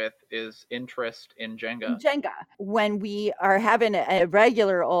pay with is interest in Jenga. When we are having a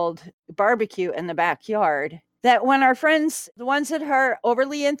regular old barbecue in the backyard, that when our friends, the ones that are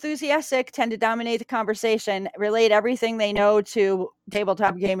overly enthusiastic, tend to dominate the conversation, relate everything they know to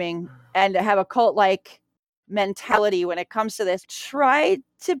tabletop gaming, and have a cult-like mentality when it comes to this, try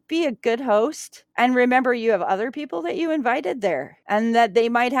to be a good host and remember you have other people that you invited there and that they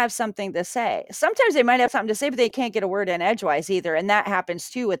might have something to say. Sometimes they might have something to say, but they can't get a word in edgewise either. And that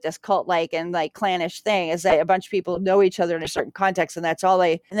happens too with this cult-like and like clannish thing, is that a bunch of people know each other in a certain context, and that's all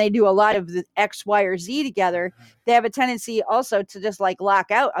and they do a lot of the X, Y, or Z together. They have a tendency also to just like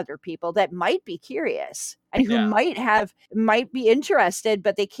lock out other people that might be curious and who might be interested,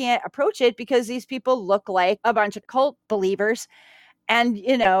 but they can't approach it because these people look like a bunch of cult believers and,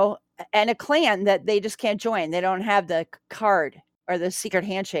 and a clan that they just can't join. They don't have the card or the secret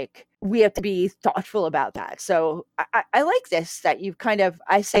handshake. We have to be thoughtful about that. So I like this, that you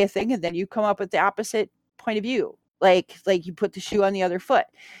I say a thing and then you come up with the opposite point of view. Like you put the shoe on the other foot,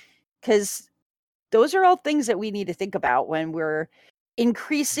 because those are all things that we need to think about when we're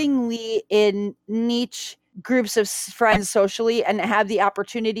increasingly in niche groups of friends socially and have the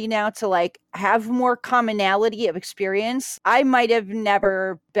opportunity now to like have more commonality of experience. I might have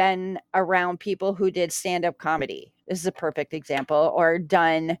never been around people who did stand-up comedy. This is a perfect example, or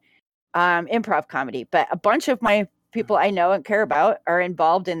done improv comedy, but a bunch of my people I know and care about are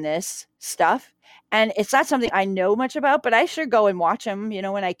involved in this stuff. And it's not something I know much about, but I sure go and watch them,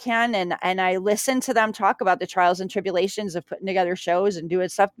 when I can. And I listen to them talk about the trials and tribulations of putting together shows and doing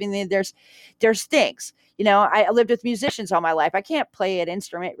stuff. I mean, there's things, I lived with musicians all my life. I can't play an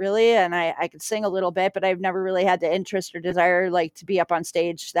instrument really. And I could sing a little bit, but I've never really had the interest or desire like to be up on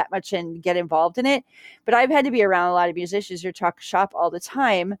stage that much and get involved in it. But I've had to be around a lot of musicians who talk shop all the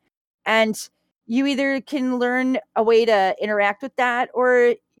time. And you either can learn a way to interact with that,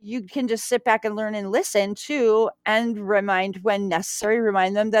 or you can just sit back and learn and listen too, and when necessary,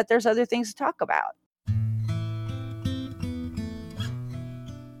 remind them that there's other things to talk about.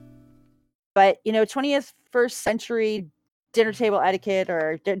 But, 21st century dinner table etiquette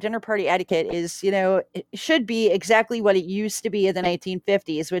or dinner party etiquette is, it should be exactly what it used to be in the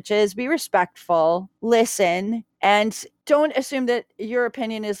 1950s, which is be respectful, listen, and don't assume that your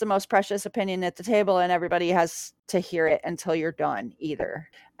opinion is the most precious opinion at the table and everybody has to hear it until you're done either.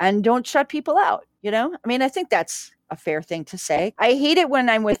 And don't shut people out, I think that's a fair thing to say. I hate it when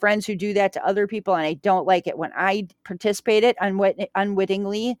I'm with friends who do that to other people, and I don't like it when I participate it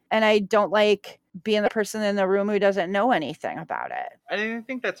unwittingly. And I don't like being the person in the room who doesn't know anything about it. I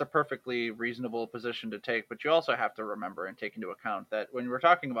think that's a perfectly reasonable position to take, but you also have to remember and take into account that when we're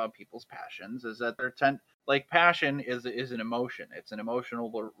talking about people's passions, is that like passion is an emotion. It's an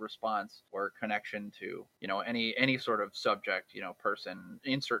emotional response or connection to any sort of subject, person.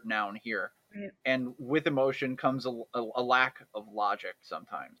 Insert noun here. Right. And with emotion comes a lack of logic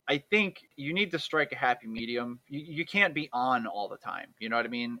sometimes. I think you need to strike a happy medium. You can't be on all the time. You know what I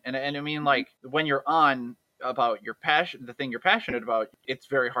mean? And I mean, like, when you're on about your passion, the thing you're passionate about, it's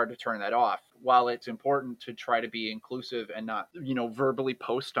very hard to turn that off. While it's important to try to be inclusive and not, verbally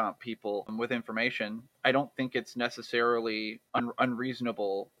post stomp people with information, I don't think it's necessarily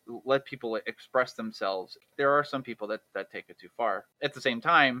unreasonable. Let people express themselves. There are some people that take it too far. At the same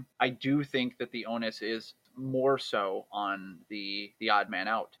time, I do think that the onus is more so on the odd man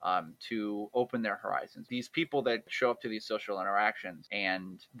out, to open their horizons. These people that show up to these social interactions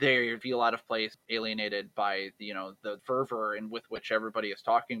and they feel out of place, alienated by the fervor in with which everybody is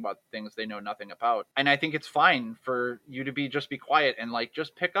talking about things they know nothing about. And I think it's fine for you to just be quiet and like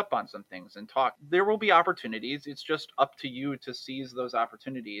just pick up on some things and talk. There will be opportunities. It's just up to you to seize those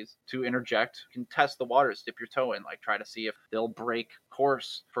opportunities to interject. You can test the waters, dip your toe in, like try to see if they'll break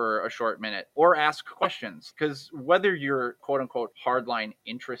course for a short minute or ask questions. Because whether you're quote unquote hardline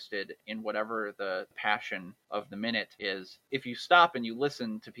interested in whatever the passion of the minute is, if you stop and you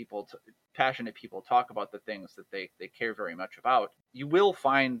listen to people, passionate people talk about the things that they care very much about, you will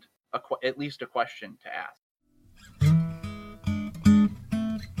find at least a question to ask.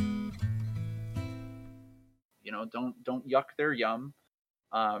 Don't yuck their yum,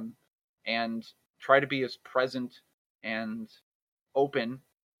 and try to be as present and open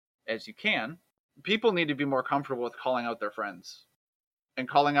as you can. People need to be more comfortable with calling out their friends and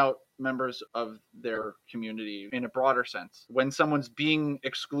calling out members of their community in a broader sense. When someone's being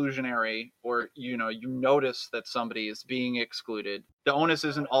exclusionary, or you notice that somebody is being excluded, the onus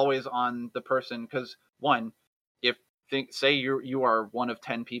isn't always on the person, because one, if say you are one of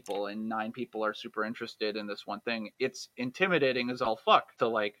 10 people and 9 people are super interested in this one thing, it's intimidating as all fuck to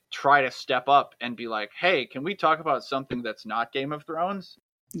like try to step up and be like, hey, can we talk about something that's not Game of Thrones?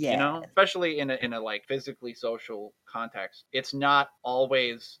 Yeah. Especially in a like physically social context, it's not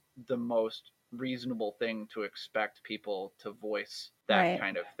always the most reasonable thing to expect people to voice that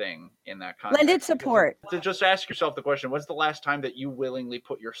kind of thing in that context. Lended support. To just ask yourself the question, when's the last time that you willingly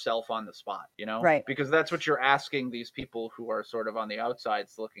put yourself on the spot? Right. Because that's what you're asking these people who are sort of on the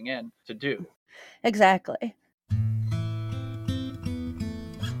outsides looking in to do. Exactly.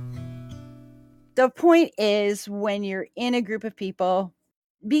 The point is, when you're in a group of people,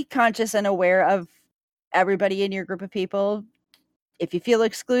 be conscious and aware of everybody in your group of people. If you feel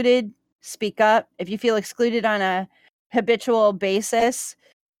excluded, speak up. If you feel excluded on a habitual basis,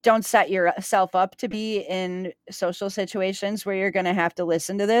 don't set yourself up to be in social situations where you're going to have to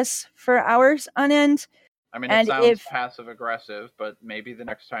listen to this for hours on end. I mean, it sounds passive aggressive, but maybe the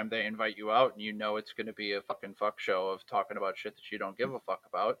next time they invite you out and it's going to be a fucking fuck show of talking about shit that you don't give a fuck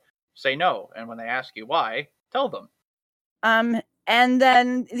about, say no. And when they ask you why, tell them. And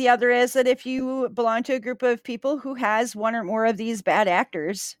then the other is that if you belong to a group of people who has one or more of these bad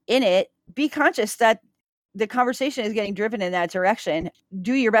actors in it, be conscious that the conversation is getting driven in that direction.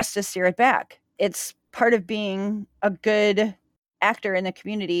 Do your best to steer it back. It's part of being a good actor in the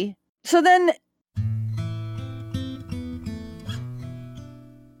community. So then,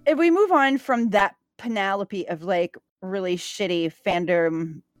 if we move on from that panoply of like really shitty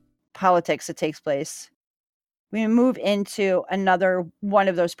fandom politics that takes place, we move into another one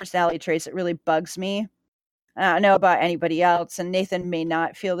of those personality traits that really bugs me. I don't know about anybody else, and Nathan may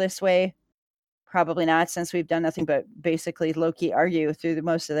not feel this way. Probably not, since we've done nothing but basically low-key argue through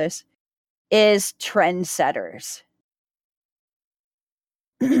most of this, is trendsetters.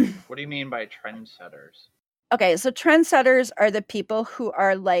 What do you mean by trendsetters? Okay, so trendsetters are the people who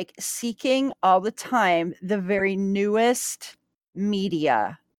are like seeking all the time the very newest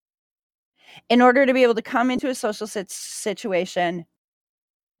media in order to be able to come into a social situation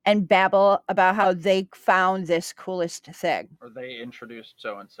and babble about how they found this coolest thing. Or they introduced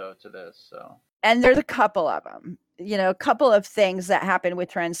so-and-so to this, so. And there's a couple of them, a couple of things that happen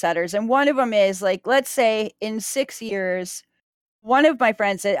with trendsetters. And one of them is like, let's say in 6 years, one of my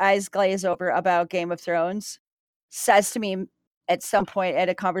friends that eyes glaze over about Game of Thrones says to me at some point at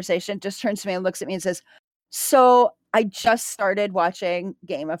a conversation, just turns to me and looks at me and says, so I just started watching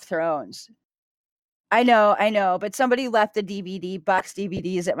Game of Thrones. I know, but somebody left the box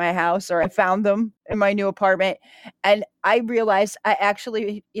DVDs at my house, or I found them in my new apartment, and I realized I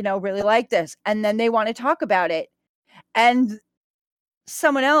actually, really like this. And then they want to talk about it. And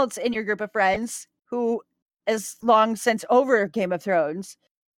someone else in your group of friends who is long since over Game of Thrones,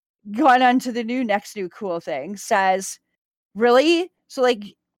 gone on to the next new cool thing, says, really? So like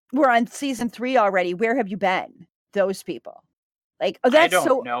we're on season 3 already. Where have you been? Those people. Like, oh, I that's don't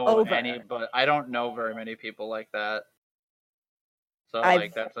so know any, over. but I don't know very many people like that. So I've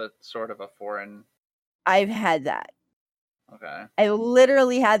like that's a sort of a foreign. I've had that. Okay. I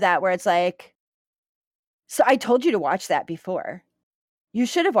literally had that where it's like, so I told you to watch that before. You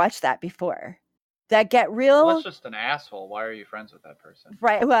should have watched that before. That Get Well, that's Real, just an asshole. Why are you friends with that person?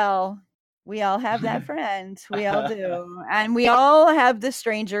 right? Well, we all have that friend. We all do. And we all have the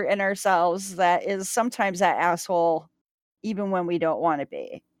stranger in ourselves that is sometimes that asshole, even when we don't want to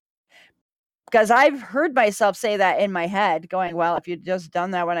be. Because I've heard myself say that in my head, going, well, if you'd just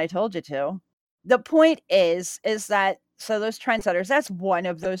done that when I told you to. The point is that, so those trendsetters, that's one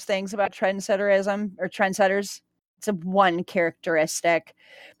of those things about trendsetterism or trendsetters. It's a one characteristic.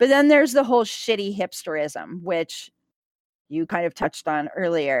 But then there's the whole shitty hipsterism, which you kind of touched on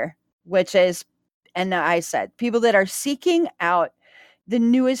earlier, which is, and I said, people that are seeking out the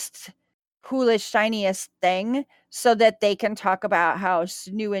newest, coolest, shiniest thing so that they can talk about how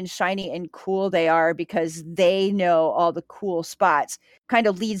new and shiny and cool they are because they know all the cool spots. Kind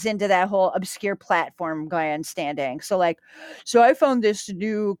of leads into that whole obscure platform grandstanding. So, like, so I found this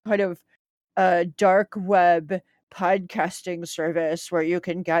new kind of dark web podcasting service where you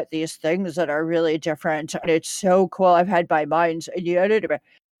can get these things that are really different and it's so cool. I've had my minds and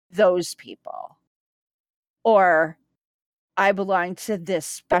those people. Or I belong to this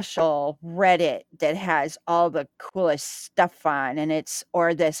special Reddit that has all the coolest stuff on and it's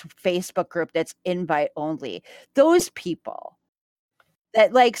or this Facebook group that's invite only. Those people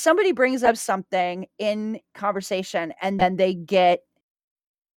that like somebody brings up something in conversation and then they get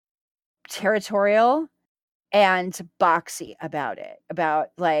territorial and boxy about it, about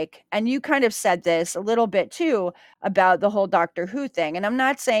like, and you kind of said this a little bit too about the whole Doctor Who thing. And I'm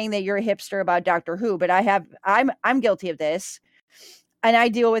not saying that you're a hipster about Doctor Who, but I'm guilty of this. And I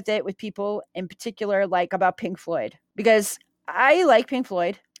deal with it with people in particular, like about Pink Floyd, because I like Pink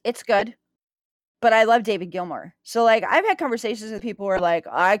Floyd. It's good, but I love David Gilmour. So like I've had conversations with people who are like,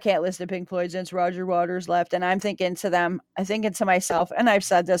 I can't listen to Pink Floyd since Roger Waters left. And I'm thinking to them, I'm thinking to myself, and I've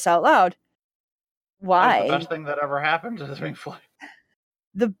said this out loud. That's the Why? best thing that ever happened to Pink Floyd.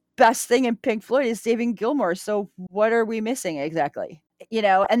 The best thing in Pink Floyd is David Gilmour. So what are we missing exactly? You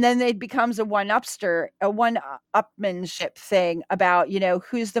know, and then it becomes a one-upmanship thing about,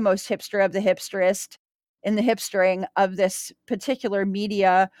 who's the most hipster of the hipsterist in the hipstering of this particular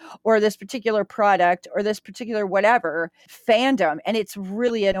media or this particular product or this particular whatever fandom. And it's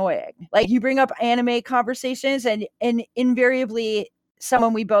really annoying. Like you bring up anime conversations and invariably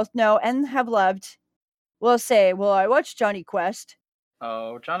someone we both know and have loved will say, well, I watched Johnny Quest.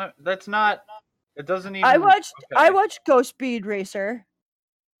 Oh, John, that's not. It doesn't I even. watched I Okay. watched Ghost Speed Racer.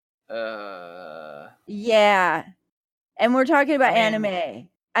 Uh, Yeah. And we're talking I about mean, anime.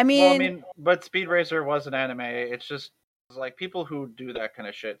 I well, I mean, mean, but Speed Racer was an anime. It's just like people who do that kind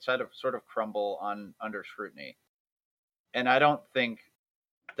of shit sort of crumble on under scrutiny, and I don't think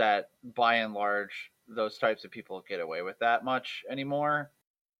that by and large those types of people get away with that much anymore,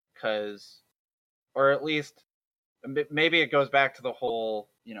 because, or at least maybe it goes back to the whole,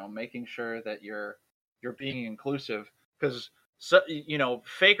 making sure that you're being inclusive, because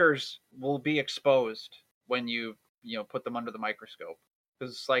fakers will be exposed when you put them under the microscope.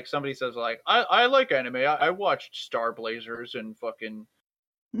 Because like somebody says like I like anime. I watched Star Blazers and fucking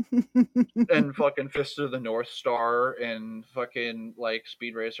Fist of the North Star and fucking like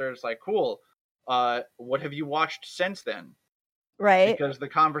Speed Racer. It's like cool. What have you watched since then? right? Because the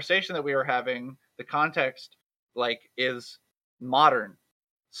conversation that we were having, the context, like, is modern.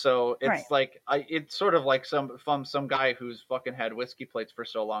 So Right. it's like it's sort of like some guy who's fucking had whiskey plates for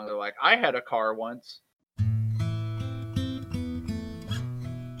so long. They're like, I had a car once.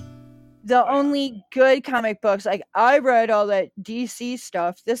 The Oh yeah, only good comic books, like I read all that DC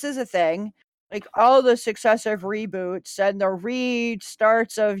stuff. This is a thing. Like all the successive reboots and the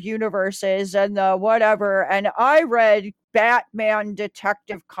restarts of universes and the whatever. And I read Batman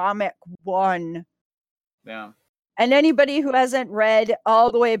Detective Comic 1. yeah. And anybody who hasn't read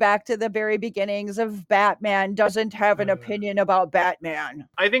all the way back to the very beginnings of Batman doesn't have an opinion about Batman.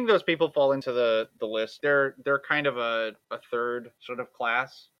 I think those people fall into the list. They're kind of a third sort of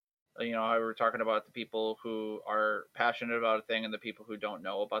class. How we were talking about the people who are passionate about a thing and the people who don't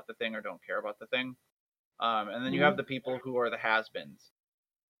know about the thing or don't care about the thing. And then you have Mhm. the people who are the has-beens.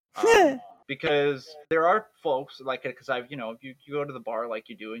 Because there are folks like, because you go to the bar like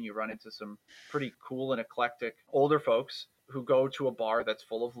you do and you run into some pretty cool and eclectic older folks who go to a bar that's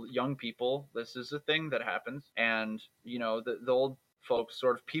full of young people. This is a thing that happens, and the old folks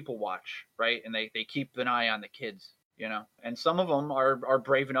sort of people watch, right? And they keep an eye on the kids, and some of them are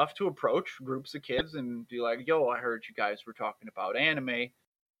brave enough to approach groups of kids and be like, yo, I heard you guys were talking about anime.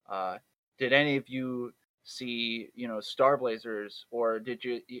 Did any of you see Star Blazers, or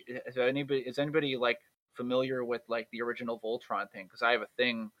is anybody like familiar with like the original Voltron thing, because I have a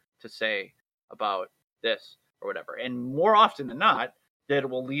thing to say about this or whatever. And more often than not, that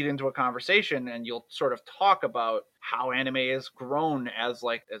will lead into a conversation, and you'll sort of talk about how anime has grown as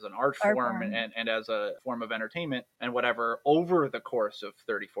an art form and as a form of entertainment and whatever over the course of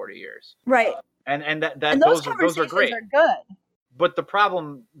 30-40 years. Right. And those are great. Are good. But the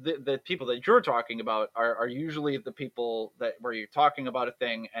problem, the people that you're talking about are usually the people where you're talking about a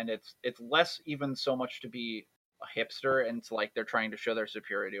thing, and it's less even so much to be a hipster and it's like they're trying to show their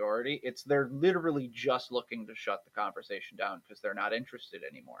superiority. They're literally just looking to shut the conversation down because they're not interested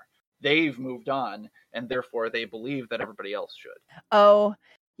anymore. They've moved on, and therefore they believe that everybody else should. Oh,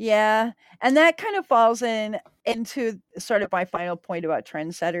 yeah. And that kind of falls into sort of my final point about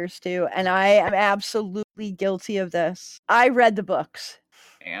trendsetters too. And I am absolutely guilty of this. I read the books.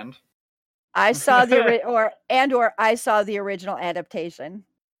 And I saw I saw the original adaptation.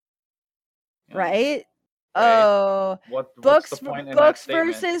 Right? Oh, what's the point in that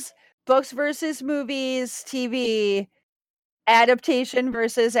statement? Books versus movies, TV, adaptation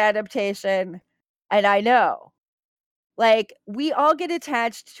versus adaptation. And I know, like, we all get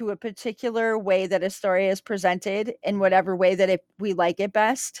attached to a particular way that a story is presented in whatever way that we like it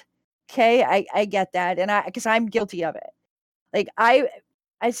best. Okay, I get that, and because I'm guilty of it. Like, I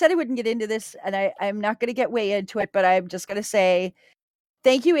said I wouldn't get into this, and I'm not going to get way into it, but I'm just going to say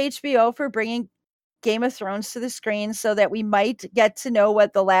thank you, HBO, for bringing Game of Thrones to the screen so that we might get to know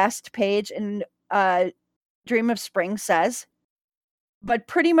what the last page in Dream of Spring says. But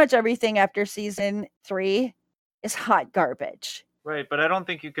pretty much everything after season 3 is hot garbage. Right, but I don't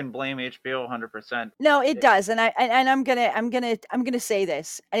think you can blame HBO 100%. No, it does, and I'm gonna say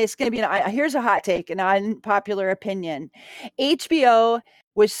this, and it's gonna be here's a hot take, an unpopular opinion. HBO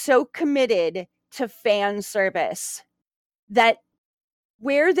was so committed to fan service that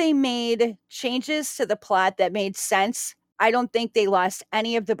where they made changes to the plot that made sense, I don't think they lost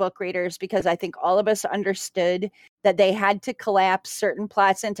any of the book readers, because I think all of us understood that they had to collapse certain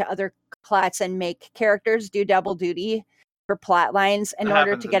plots into other plots and make characters do double duty for plot lines in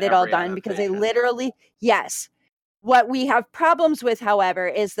order to get it all done, because they literally, yes. What we have problems with, however,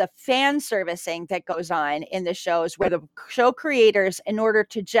 is the fan servicing that goes on in the shows, where the show creators, in order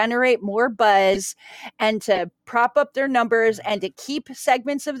to generate more buzz and to prop up their numbers and to keep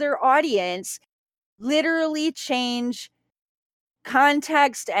segments of their audience, literally change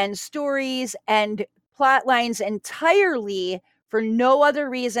context and stories and plot lines entirely for no other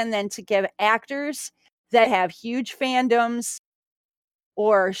reason than to give actors that have huge fandoms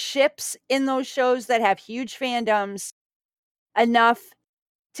or ships in those shows that have huge fandoms enough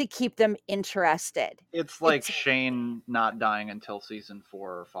to keep them interested. It's like Shane not dying until season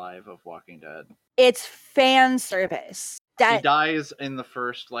 4 or 5 of Walking Dead. It's fan service. He dies in the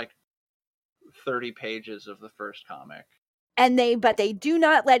first 30 pages of the first comic. But they do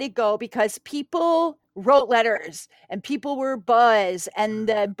not let it go, because people wrote letters and people were buzz, and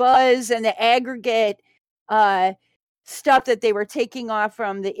the buzz and the aggregate stuff that they were taking off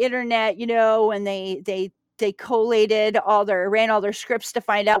from the internet, and they collated ran all their scripts to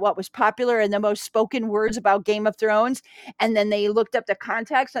find out what was popular and the most spoken words about Game of Thrones. And then they looked up the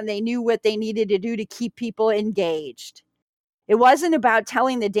context and they knew what they needed to do to keep people engaged. It wasn't about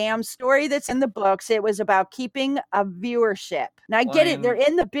telling the damn story that's in the books. It was about keeping a viewership. And I get it. They're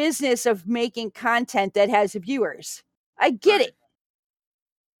in the business of making content that has viewers. I get it.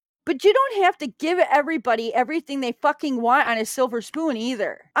 But you don't have to give everybody everything they fucking want on a silver spoon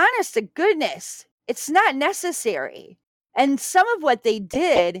either. Honest to goodness, it's not necessary. And some of what they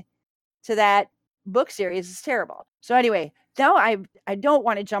did to that book series is terrible. So anyway, now I don't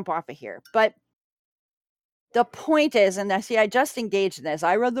want to jump off of here, but the point is, and I just engaged in this.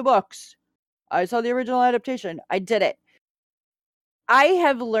 I read the books. I saw the original adaptation. I did it. I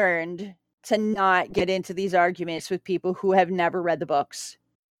have learned to not get into these arguments with people who have never read the books.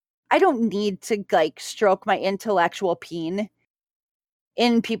 I don't need to stroke my intellectual peen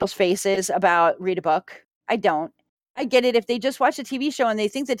in people's faces about read a book. I don't. I get it. If they just watch a TV show and they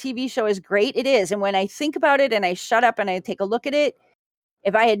think the TV show is great, it is. And when I think about it and I shut up and I take a look at it,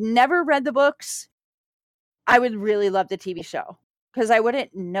 if I had never read the books, I would really love the TV show, because I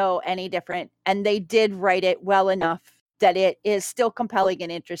wouldn't know any different. And they did write it well enough that it is still compelling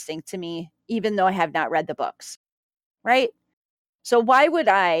and interesting to me, even though I have not read the books. Right? So why would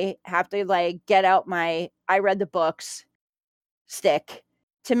I have to like get out my I read the books stick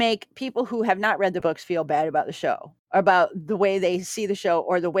to make people who have not read the books feel bad about the show, about the way they see the show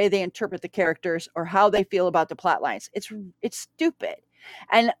or the way they interpret the characters or how they feel about the plot lines? It's stupid.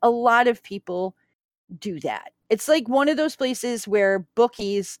 And a lot of people do that. It's like one of those places where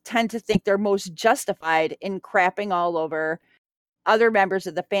bookies tend to think they're most justified in crapping all over other members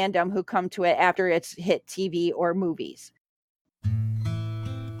of the fandom who come to it after it's hit TV or movies.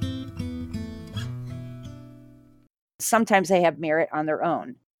 Sometimes they have merit on their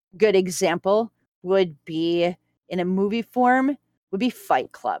own. Good example would be in a movie form would be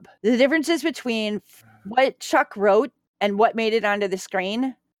Fight Club. The differences between what Chuck wrote and what made it onto the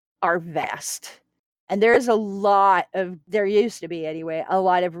screen are vast. And there used to be anyway, a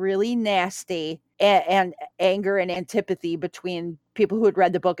lot of really nasty and anger and antipathy between people who had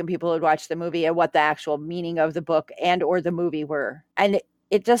read the book and people who had watched the movie and what the actual meaning of the book and or the movie were. And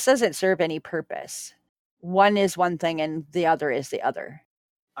it just doesn't serve any purpose. One is one thing and the other is the other.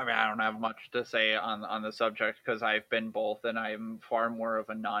 I mean, I don't have much to say on the subject because I've been both, and I'm far more of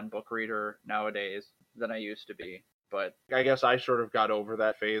a non-book reader nowadays than I used to be. But I guess I sort of got over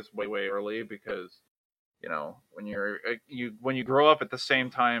that phase way early because, you know, when you grow up at the same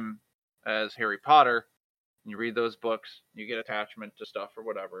time as Harry Potter, and you read those books, you get attachment to stuff or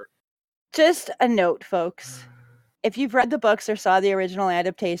whatever. Just a note, folks. If you've read the books or saw the original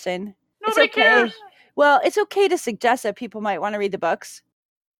adaptation, nobody cares. Well, it's okay to suggest that people might want to read the books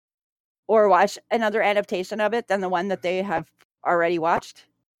or watch another adaptation of it than the one that they have already watched,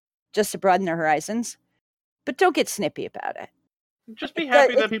 just to broaden their horizons. But don't get snippy about it. Just be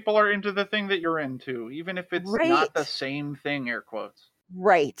happy that people are into the thing that you're into, even if it's Right. not the same thing, air quotes.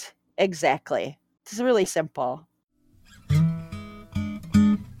 Right. Exactly. It's really simple.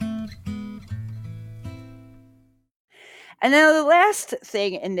 And now the last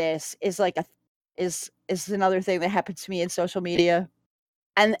thing in this is like is another thing that happens to me in social media.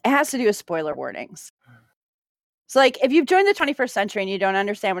 And it has to do with spoiler warnings. So like if you've joined the 21st century and you don't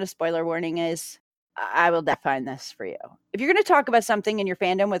understand what a spoiler warning is, I will define this for you. If you're going to talk about something in your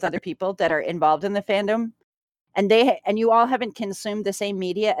fandom with other people that are involved in the fandom, and you all haven't consumed the same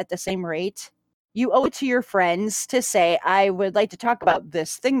media at the same rate, you owe it to your friends to say, I would like to talk about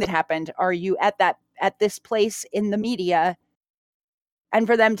this thing that happened. Are you at this place in the media? And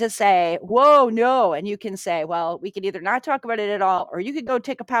for them to say, whoa, no. And you can say, well, we could either not talk about it at all, or you could go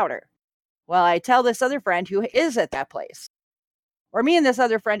take a powder. Well, I tell this other friend who is at that place. Or me and this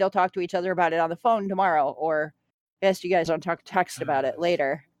other friend will talk to each other about it on the phone tomorrow. Or yes, you guys don't text about it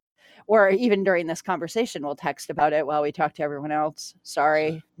later. Or even during this conversation, we'll text about it while we talk to everyone else.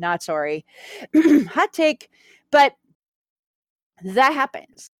 Sorry, not sorry. Hot take. But that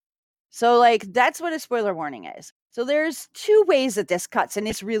happens. So like, that's what a spoiler warning is. So there's two ways that this cuts, and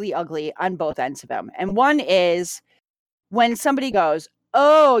it's really ugly on both ends of them. And one is when somebody goes,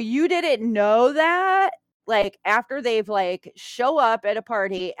 oh, you didn't know that? Like after they've like show up at a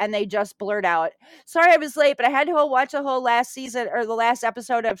party and they just blurt out, sorry I was late, but I had to watch the whole last season or the last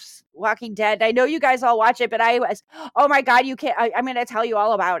episode of Walking Dead. I know you guys all watch it, but oh my God, you can't, I'm going to tell you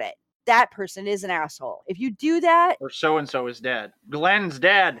all about it. That person is an asshole. If you do that. Or so-and-so is dead. Glenn's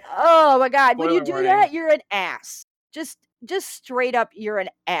dead. Oh my God. Spoiler when you do warning. that, you're an ass. Just straight up, you're an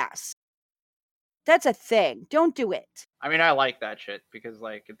ass. That's a thing. Don't do it. I mean, I like that shit because,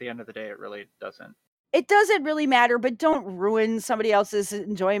 like, at the end of the day, it really doesn't. It doesn't really matter, but don't ruin somebody else's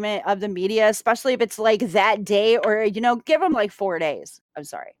enjoyment of the media, especially if it's like that day or, give them like 4 days. I'm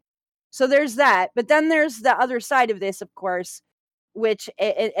sorry. So there's that. But then there's the other side of this, of course, which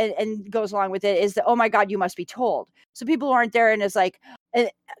and goes along with it is that, oh my God, you must be told. So people who aren't there and it's like,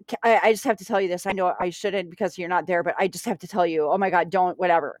 I just have to tell you this. I know I shouldn't because you're not there, but I just have to tell you, oh my God,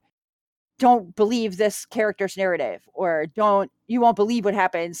 don't believe this character's narrative, or you won't believe what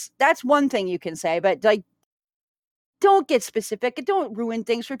happens. That's one thing you can say, but like, don't get specific and don't ruin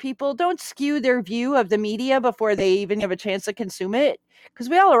things for people. Don't skew their view of the media before they even have a chance to consume it. Because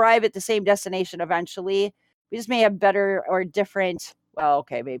we all arrive at the same destination eventually. We just may have better or different, well,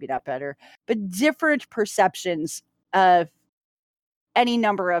 okay, maybe not better, but different perceptions of any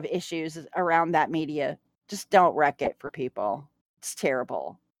number of issues around that media. Just don't wreck it for people. It's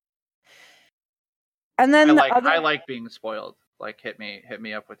terrible. And then I like being spoiled. Like, hit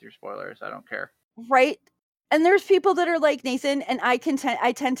me up with your spoilers. I don't care. Right. And there's people that are like Nathan, and I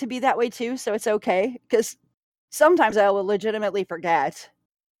tend to be that way too, so it's okay, because sometimes I will legitimately forget.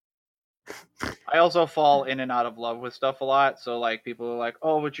 I also fall in and out of love with stuff a lot, so like people are like,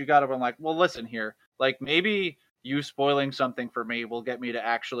 oh, but you got it. I'm like, well, listen here. Like maybe you spoiling something for me will get me to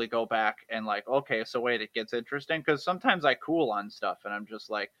actually go back and like, okay, so wait, it gets interesting. Because sometimes I cool on stuff and I'm just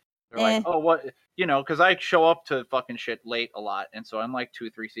like, they're like, oh, what, because I show up to fucking shit late a lot. And so I'm like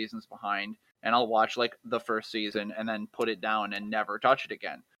 2-3 seasons behind, and I'll watch like the first season and then put it down and never touch it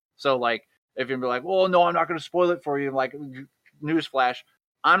again. So like, if you're like, well, no, I'm not going to spoil it for you. Like, newsflash,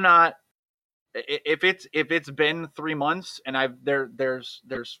 I'm not. If it's been 3 months and there's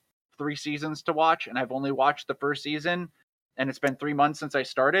 3 seasons to watch and I've only watched the first season and it's been 3 months since I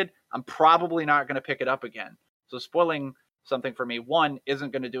started, I'm probably not going to pick it up again. So spoiling something for me, 1,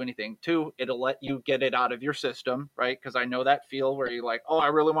 isn't going to do anything. 2, it'll let you get it out of your system, right? Because I know that feel where you're like, oh, I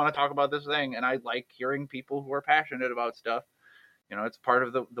really want to talk about this thing, and I like hearing people who are passionate about stuff. It's part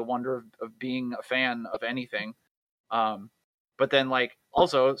of the wonder of being a fan of anything. But then, like,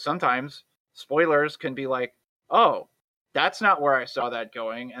 also sometimes spoilers can be like, oh, that's not where I saw that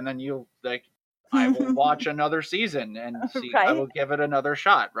going. And then you like, I will watch another season and see, I will give it another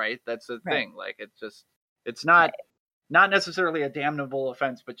shot. Right. That's the thing. Like, it's not necessarily a damnable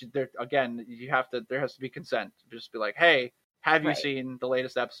offense, but there has to be consent. Just be like, hey, have you seen the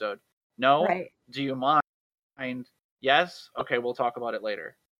latest episode? No. Do you mind? Yes. Okay. We'll talk about it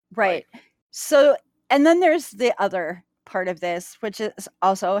later. Right. Like, so, and then there's the other part of this, which has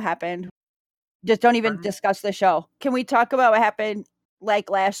also happened. Just don't even discuss the show. Can we talk about what happened like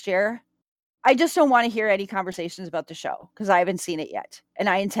last year? I just don't want to hear any conversations about the show because I haven't seen it yet and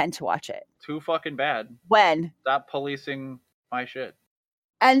I intend to watch it. Too fucking bad. When? Stop policing my shit.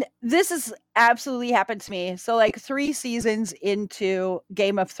 And this has absolutely happened to me. So like 3 seasons into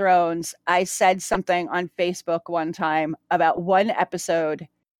Game of Thrones, I said something on Facebook one time about one episode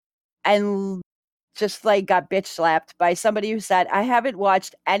and just like got bitch slapped by somebody who said, I haven't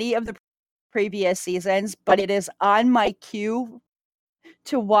watched any of the previous seasons, but it is on my queue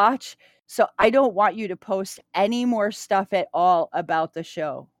to watch. So I don't want you to post any more stuff at all about the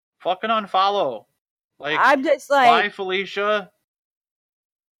show. Fucking unfollow. Like, I'm just like, bye, Felicia.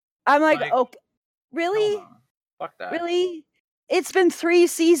 I'm like, okay, really? Fuck that. Really? It's been 3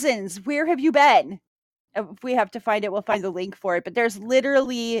 seasons. Where have you been? If we have to find it, we'll find the link for it. But there's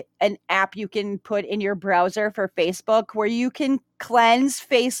literally an app you can put in your browser for Facebook where you can cleanse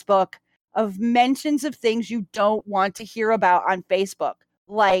Facebook of mentions of things you don't want to hear about on Facebook,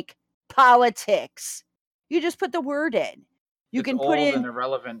 like politics. You just put the word in. It's can put in and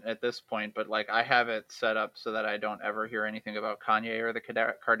irrelevant at this point, but like I have it set up so that I don't ever hear anything about Kanye or the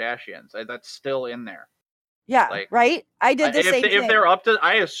Kardashians. That's still in there. Yeah, like, right? I did the same thing. If they're up to,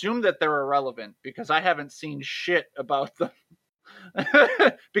 I assume that they're irrelevant because I haven't seen shit about them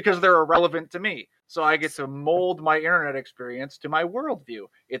because they're irrelevant to me. So I get to mold my internet experience to my worldview.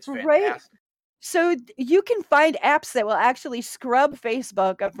 It's fantastic. Right? So you can find apps that will actually scrub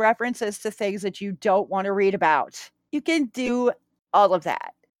Facebook of references to things that you don't want to read about. You can do all of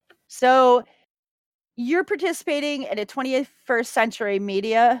that. So you're participating in a 21st century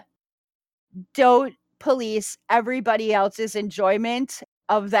media. Don't police everybody else's enjoyment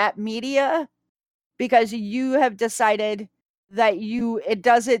of that media because you have decided that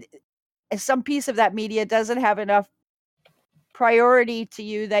some piece of that media doesn't have enough priority to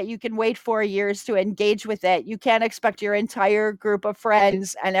you that you can wait 4 years to engage with it. You can't expect your entire group of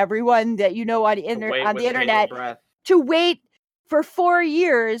friends and everyone that you know on the internet to wait for 4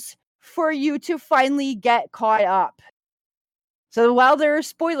 years for you to finally get caught up. So while there are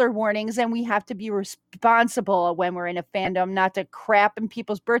spoiler warnings and we have to be responsible when we're in a fandom not to crap in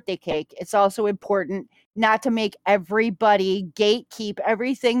people's birthday cake, it's also important not to make everybody gatekeep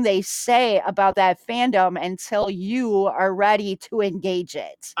everything they say about that fandom until you are ready to engage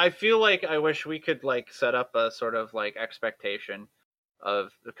it. I feel like I wish we could like set up a sort of like expectation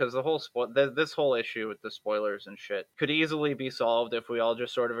of, because the whole this whole issue with the spoilers and shit could easily be solved if we all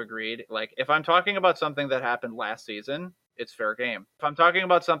just sort of agreed. Like if I'm talking about something that happened last season, it's fair game. If I'm talking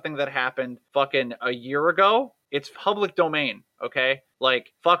about something that happened fucking a year ago, it's public domain, okay?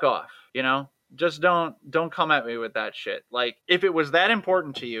 Like, fuck off, you know? Just don't come at me with that shit. Like, if it was that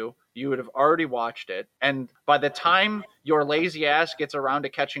important to you, you would have already watched it. And by the time your lazy ass gets around to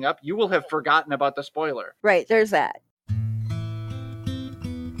catching up, you will have forgotten about the spoiler. Right, there's that.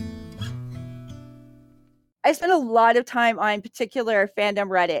 I spent a lot of time on particular fandom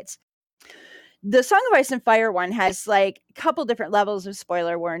Reddits. The Song of Ice and Fire one has like a couple different levels of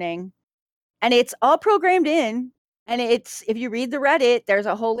spoiler warning, and it's all programmed in. And it's, if you read the Reddit, there's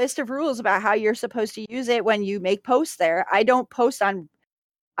a whole list of rules about how you're supposed to use it when you make posts there. I don't post on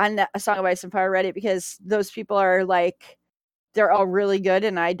a Song of Ice and Fire Reddit because those people are like, they're all really good,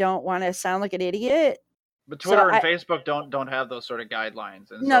 and I don't want to sound like an idiot. But Twitter and Facebook don't have those sort of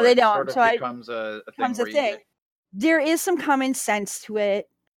guidelines. And no, so they don't. Sort of becomes a thing. there is some common sense to it,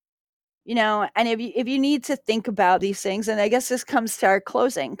 you know, and if you need to think about these things, and I guess this comes to our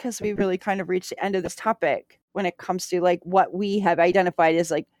closing, because we really kind of reached the end of this topic when it comes to like what we have identified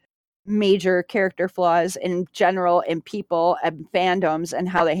as like major character flaws in general in people and fandoms and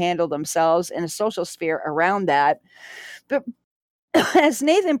how they handle themselves in a social sphere around that. But as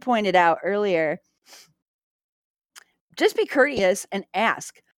Nathan pointed out earlier, just be courteous and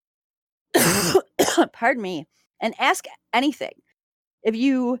ask. Pardon me. And ask anything. If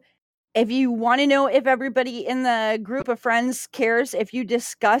you want to know if everybody in the group of friends cares if you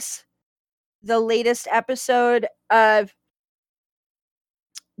discuss the latest episode of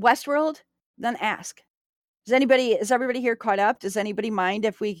Westworld, then ask. Is everybody here caught up? Does anybody mind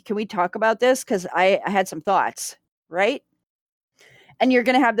if we talk about this? Because I had some thoughts, right? And you're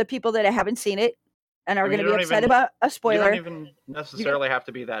going to have the people that haven't seen it and are going to be upset about a spoiler. You don't even necessarily have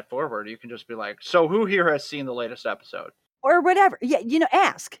to be that forward. You can just be like, so who here has seen the latest episode? Or whatever. Yeah, you know,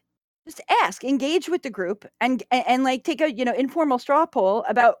 ask. Just ask. Engage with the group and like take a, you know, informal straw poll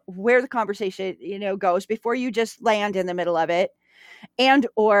about where the conversation, you know, goes before you just land in the middle of it. And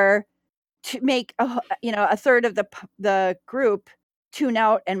or to make a third of the group tune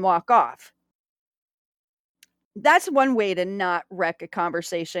out and walk off. That's one way to not wreck a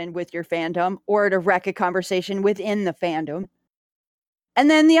conversation with your fandom or to wreck a conversation within the fandom. And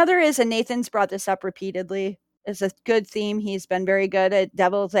then the other is, and Nathan's brought this up repeatedly, is a good theme. He's been very good at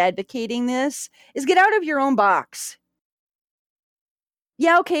devil's advocating this, is get out of your own box.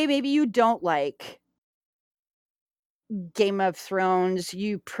 Yeah, okay, maybe you don't like Game of Thrones.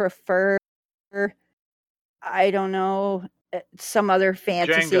 You prefer, I don't know, some other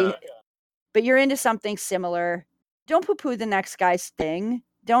fantasy. Jenga. But you're into something similar. Don't poo-poo the next guy's thing.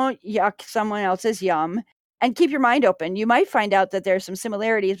 Don't yuck someone else's yum. And keep your mind open. You might find out that there's some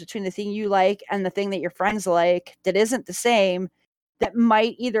similarities between the thing you like and the thing that your friends like that isn't the same, that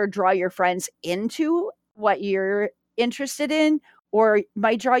might either draw your friends into what you're interested in or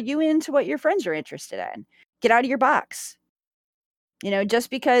might draw you into what your friends are interested in. Get out of your box. You know, just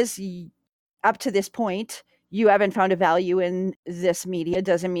because up to this point you haven't found a value in this media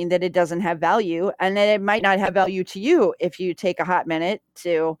doesn't mean that it doesn't have value, and that it might not have value to you if you take a hot minute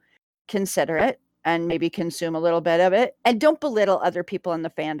to consider it and maybe consume a little bit of it. And don't belittle other people in the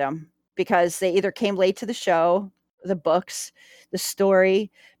fandom because they either came late to the show, the books, the story,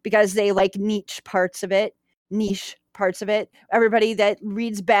 because they like niche parts of it. Everybody that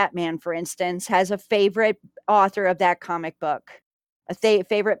reads Batman, for instance, has a favorite author of that comic book, a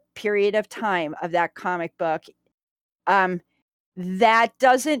favorite period of time of that comic book. That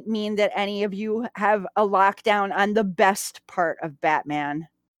doesn't mean that any of you have a lockdown on the best part of Batman.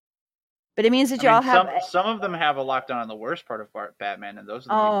 But it means that y'all have... Some of them have a lockdown on the worst part of Batman, and those are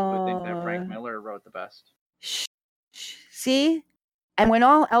the people who think that Frank Miller wrote the best. See? And when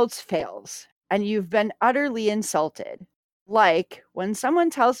all else fails, and you've been utterly insulted, like when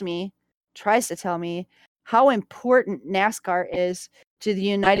someone tries to tell me, how important NASCAR is to the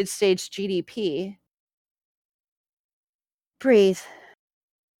United States GDP, breathe.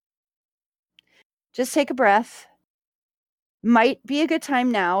 Just take a breath. Might be a good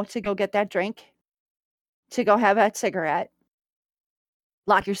time now to go get that drink, to go have that cigarette,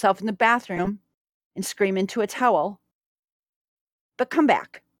 lock yourself in the bathroom and scream into a towel, but come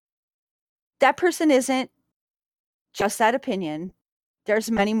back. That person isn't just that opinion. There's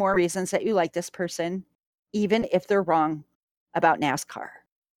many more reasons that you like this person, even if they're wrong about NASCAR.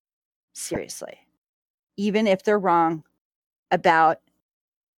 Seriously. Even if they're wrong about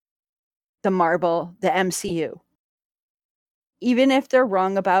the MCU. Even if they're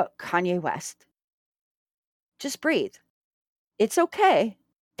wrong about Kanye West. Just breathe. It's okay.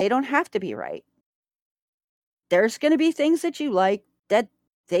 They don't have to be right. There's going to be things that you like that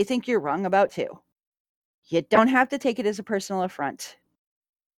they think you're wrong about too. You don't have to take it as a personal affront.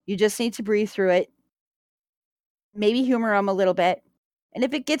 You just need to breathe through it. Maybe humor them a little bit. And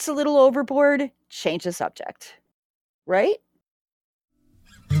if it gets a little overboard, change the subject. Right?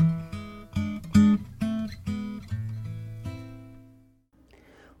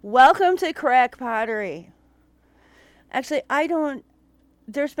 Welcome to Crack Pottery. Actually,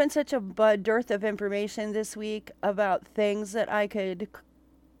 there's been such a dearth of information this week about things that I could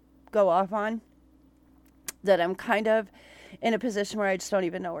go off on that I'm kind of in a position where I just don't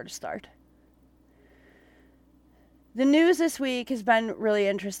even know where to start. The news this week has been really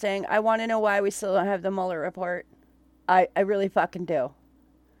interesting. I want to know why we still don't have the Mueller report. I really fucking do.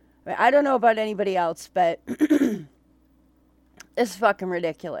 I don't know about anybody else, but it's fucking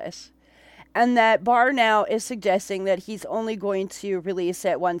ridiculous. And that Barr now is suggesting that he's only going to release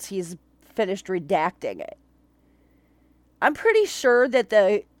it once he's finished redacting it. I'm pretty sure that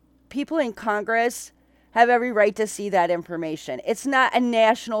the people in Congress have every right to see that information. It's not a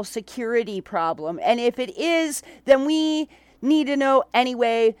national security problem. And if it is, then we need to know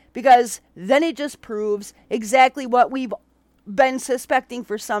anyway, because then it just proves exactly what we've been suspecting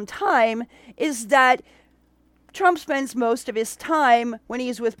for some time, is that Trump spends most of his time when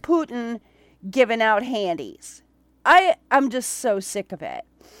he's with Putin giving out handies. I'm just so sick of it.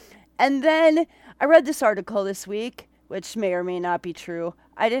 And then I read this article this week, which may or may not be true.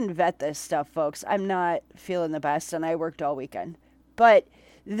 I didn't vet this stuff, folks. I'm not feeling the best, and I worked all weekend. But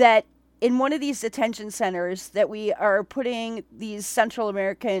that in one of these detention centers that we are putting these Central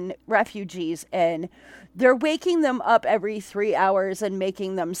American refugees in, they're waking them up every 3 hours and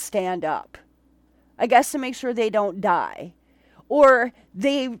making them stand up. I guess to make sure they don't die. Or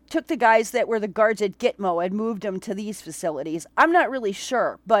they took the guys that were the guards at Gitmo and moved them to these facilities. I'm not really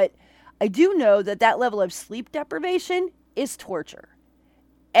sure, but I do know that that level of sleep deprivation is torture.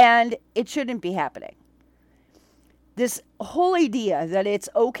 And it shouldn't be happening. This whole idea that it's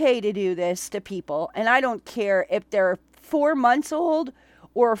okay to do this to people, and I don't care if they're 4 months old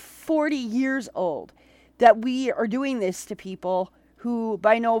or 40 years old, that we are doing this to people who,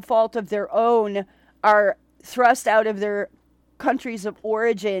 by no fault of their own, are thrust out of their countries of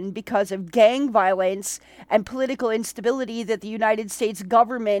origin because of gang violence and political instability that the United States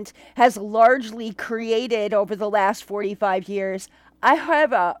government has largely created over the last 45 years.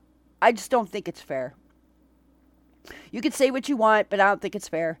 I just don't think it's fair. You can say what you want, but I don't think it's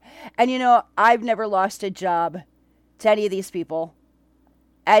fair. And I've never lost a job to any of these people.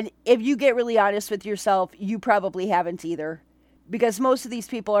 And if you get really honest with yourself, you probably haven't either. Because most of these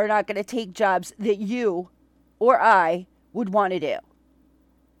people are not going to take jobs that you or I would want to do.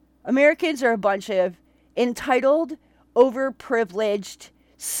 Americans are a bunch of entitled, overprivileged,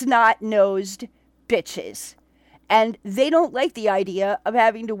 snot-nosed bitches. And they don't like the idea of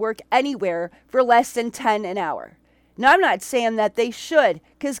having to work anywhere for less than $10 an hour. Now, I'm not saying that they should,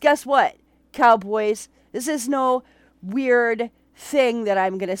 because guess what, cowboys? This is no weird thing that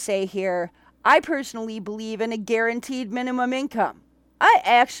I'm going to say here. I personally believe in a guaranteed minimum income. I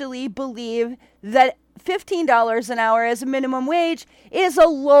actually believe that $15 an hour as a minimum wage is a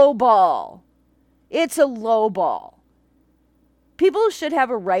low ball. It's a low ball. People should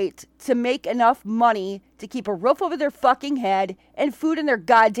have a right to make enough money to keep a roof over their fucking head and food in their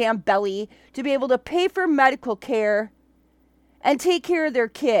goddamn belly to be able to pay for medical care and take care of their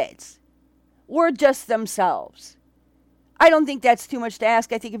kids or just themselves. I don't think that's too much to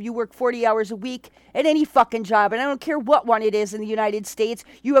ask. I think if you work 40 hours a week at any fucking job, and I don't care what one it is in the United States,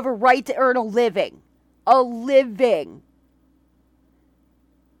 you have a right to earn a living. A living.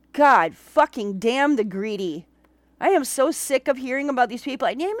 God fucking damn the greedy. I am so sick of hearing about these people.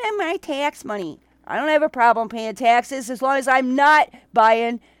 I need my tax money. I don't have a problem paying taxes as long as I'm not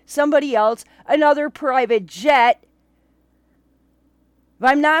buying somebody else another private jet. If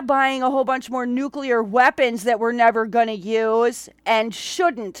I'm not buying a whole bunch more nuclear weapons that we're never going to use, and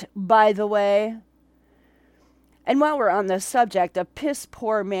shouldn't, by the way. And while we're on the subject of piss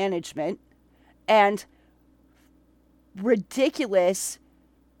poor management and ridiculous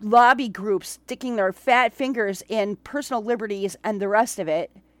lobby groups sticking their fat fingers in personal liberties and the rest of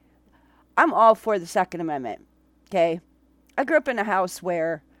it, I'm all for the Second Amendment, okay? I grew up in a house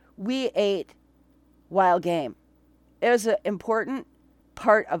where we ate wild game. It was an important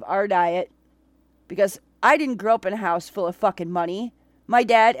part of our diet because I didn't grow up in a house full of fucking money. My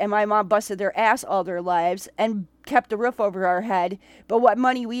dad and my mom busted their ass all their lives and kept a roof over our head, but what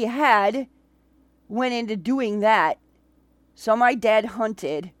money we had went into doing that. So my dad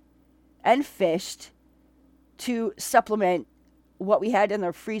hunted and fished to supplement what we had in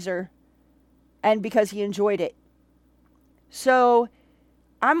the freezer, and because he enjoyed it. So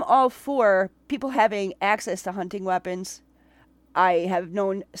I'm all for people having access to hunting weapons. I have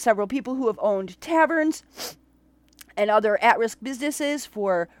known several people who have owned taverns and other at-risk businesses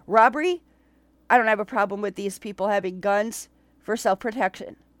for robbery. I don't have a problem with these people having guns for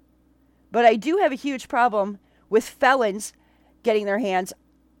self-protection. But I do have a huge problem with felons getting their hands,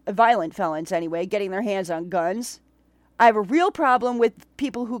 violent felons anyway, getting their hands on guns. I have a real problem with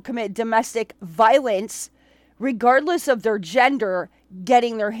people who commit domestic violence, regardless of their gender,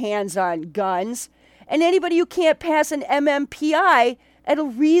 getting their hands on guns. And anybody who can't pass an MMPI at a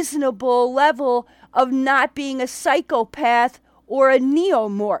reasonable level of not being a psychopath or a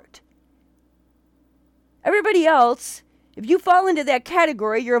neomort. Everybody else, if you fall into that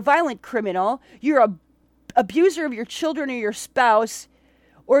category, you're a violent criminal, you're a abuser of your children or your spouse,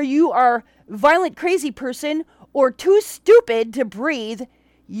 or you are a violent crazy person, or too stupid to breathe,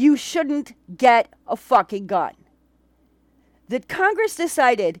 you shouldn't get a fucking gun. that Congress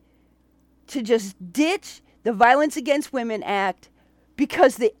decided to just ditch the Violence Against Women Act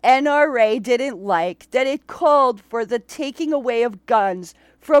because the NRA didn't like that it called for the taking away of guns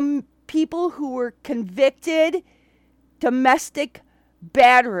from people who were convicted domestic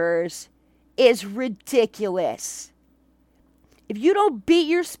batterers is ridiculous. If you don't beat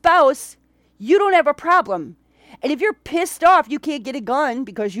your spouse, you don't have a problem. And if you're pissed off you can't get a gun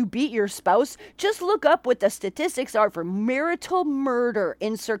because you beat your spouse, just look up what the statistics are for marital murder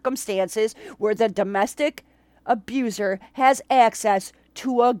in circumstances where the domestic abuser has access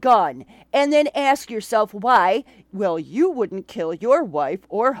to a gun. And then ask yourself why. Well, you wouldn't kill your wife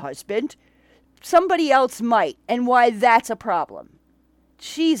or husband. Somebody else might. And why that's a problem.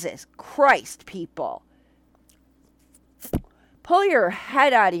 Jesus Christ, people. Pull your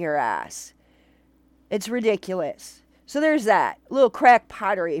head out of your ass. It's ridiculous. So there's that. A little crack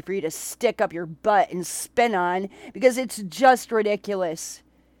pottery for you to stick up your butt and spin on because it's just ridiculous.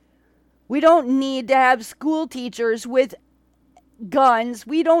 We don't need to have school teachers with guns.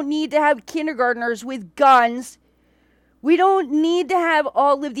 We don't need to have kindergartners with guns. We don't need to have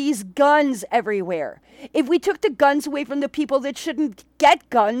all of these guns everywhere. If we took the guns away from the people that shouldn't get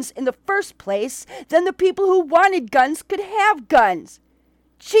guns in the first place, then the people who wanted guns could have guns.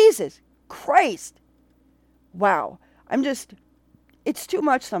 Jesus Christ. Wow. It's too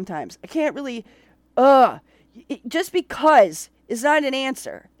much sometimes. I can't really, just because is not an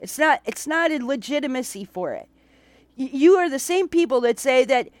answer. It's not a legitimacy for it. You are the same people that say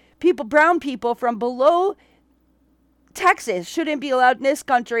that brown people from below Texas shouldn't be allowed in this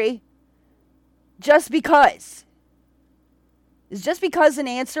country just because. Is just because an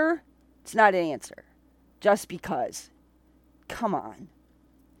answer? It's not an answer. Just because. Come on.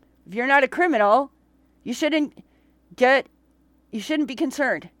 If you're not a criminal, you shouldn't be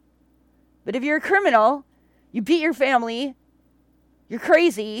concerned. But if you're a criminal, you beat your family, you're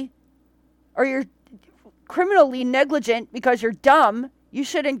crazy, or you're criminally negligent because you're dumb, you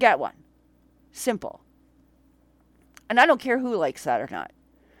shouldn't get one. Simple. And I don't care who likes that or not.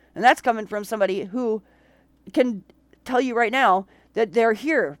 And that's coming from somebody who can tell you right now that they're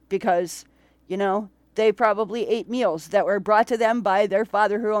here because, they probably ate meals that were brought to them by their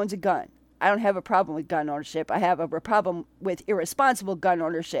father who owns a gun. I don't have a problem with gun ownership. I have a problem with irresponsible gun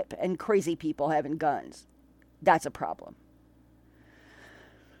ownership and crazy people having guns. That's a problem.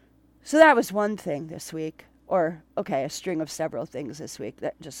 So that was one thing this week. Or, a string of several things this week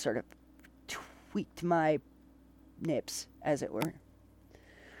that just sort of tweaked my nips, as it were.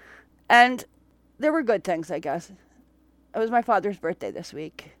 And there were good things, I guess. It was my father's birthday this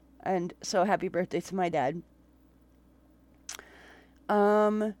week. And so happy birthday to my dad.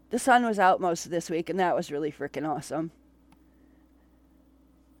 The sun was out most of this week, and that was really freaking awesome.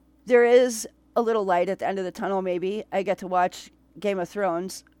 There is a little light at the end of the tunnel, maybe. I get to watch Game of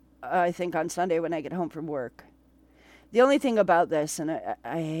Thrones, I think on Sunday when I get home from work. The only thing about this, and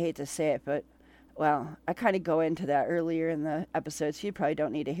I hate to say it, but, I kind of go into that earlier in the episode, so you probably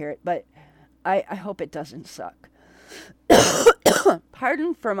don't need to hear it, but I hope it doesn't suck.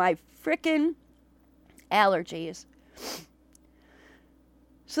 Pardon for my frickin' allergies.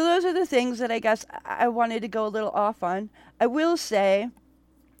 So those are the things that I guess I wanted to go a little off on. I will say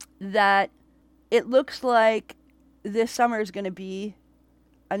that it looks like this summer is going to be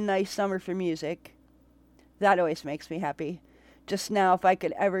a nice summer for music. That always makes me happy. Just now, if I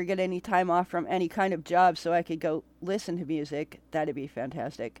could ever get any time off from any kind of job so I could go listen to music, that'd be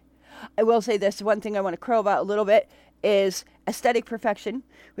fantastic. I will say this, one thing I want to crow about a little bit is Aesthetic Perfection,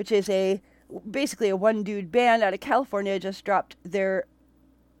 which is basically a one-dude band out of California, just dropped their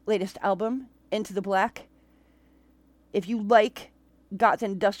latest album, Into the Black. If you like goth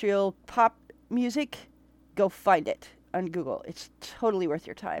industrial pop music, go find it on Google. It's totally worth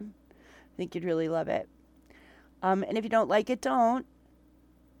your time. I think you'd really love it. And if you don't like it, don't.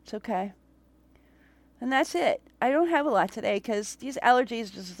 It's okay. And that's it. I don't have a lot today because these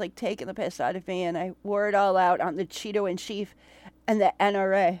allergies just taking the piss out of me, and I wore it all out on the Cheeto in Chief and the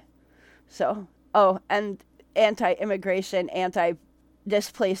NRA. So, and anti-immigration,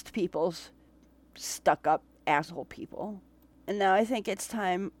 anti-displaced peoples, stuck-up asshole people. And now I think it's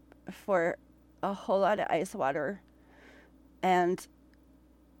time for a whole lot of ice water and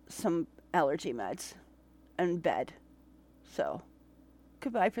some allergy meds and bed. So,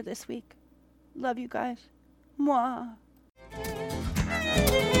 goodbye for this week. Love you guys. Mwah.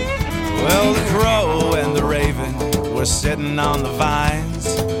 Well, the crow and the raven were sitting on the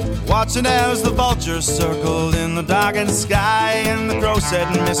vines, watching as the vultures circled in the darkened sky. And the crow said,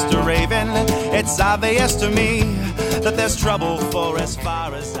 Mr. Raven, it's obvious to me that there's trouble for as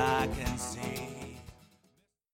far as I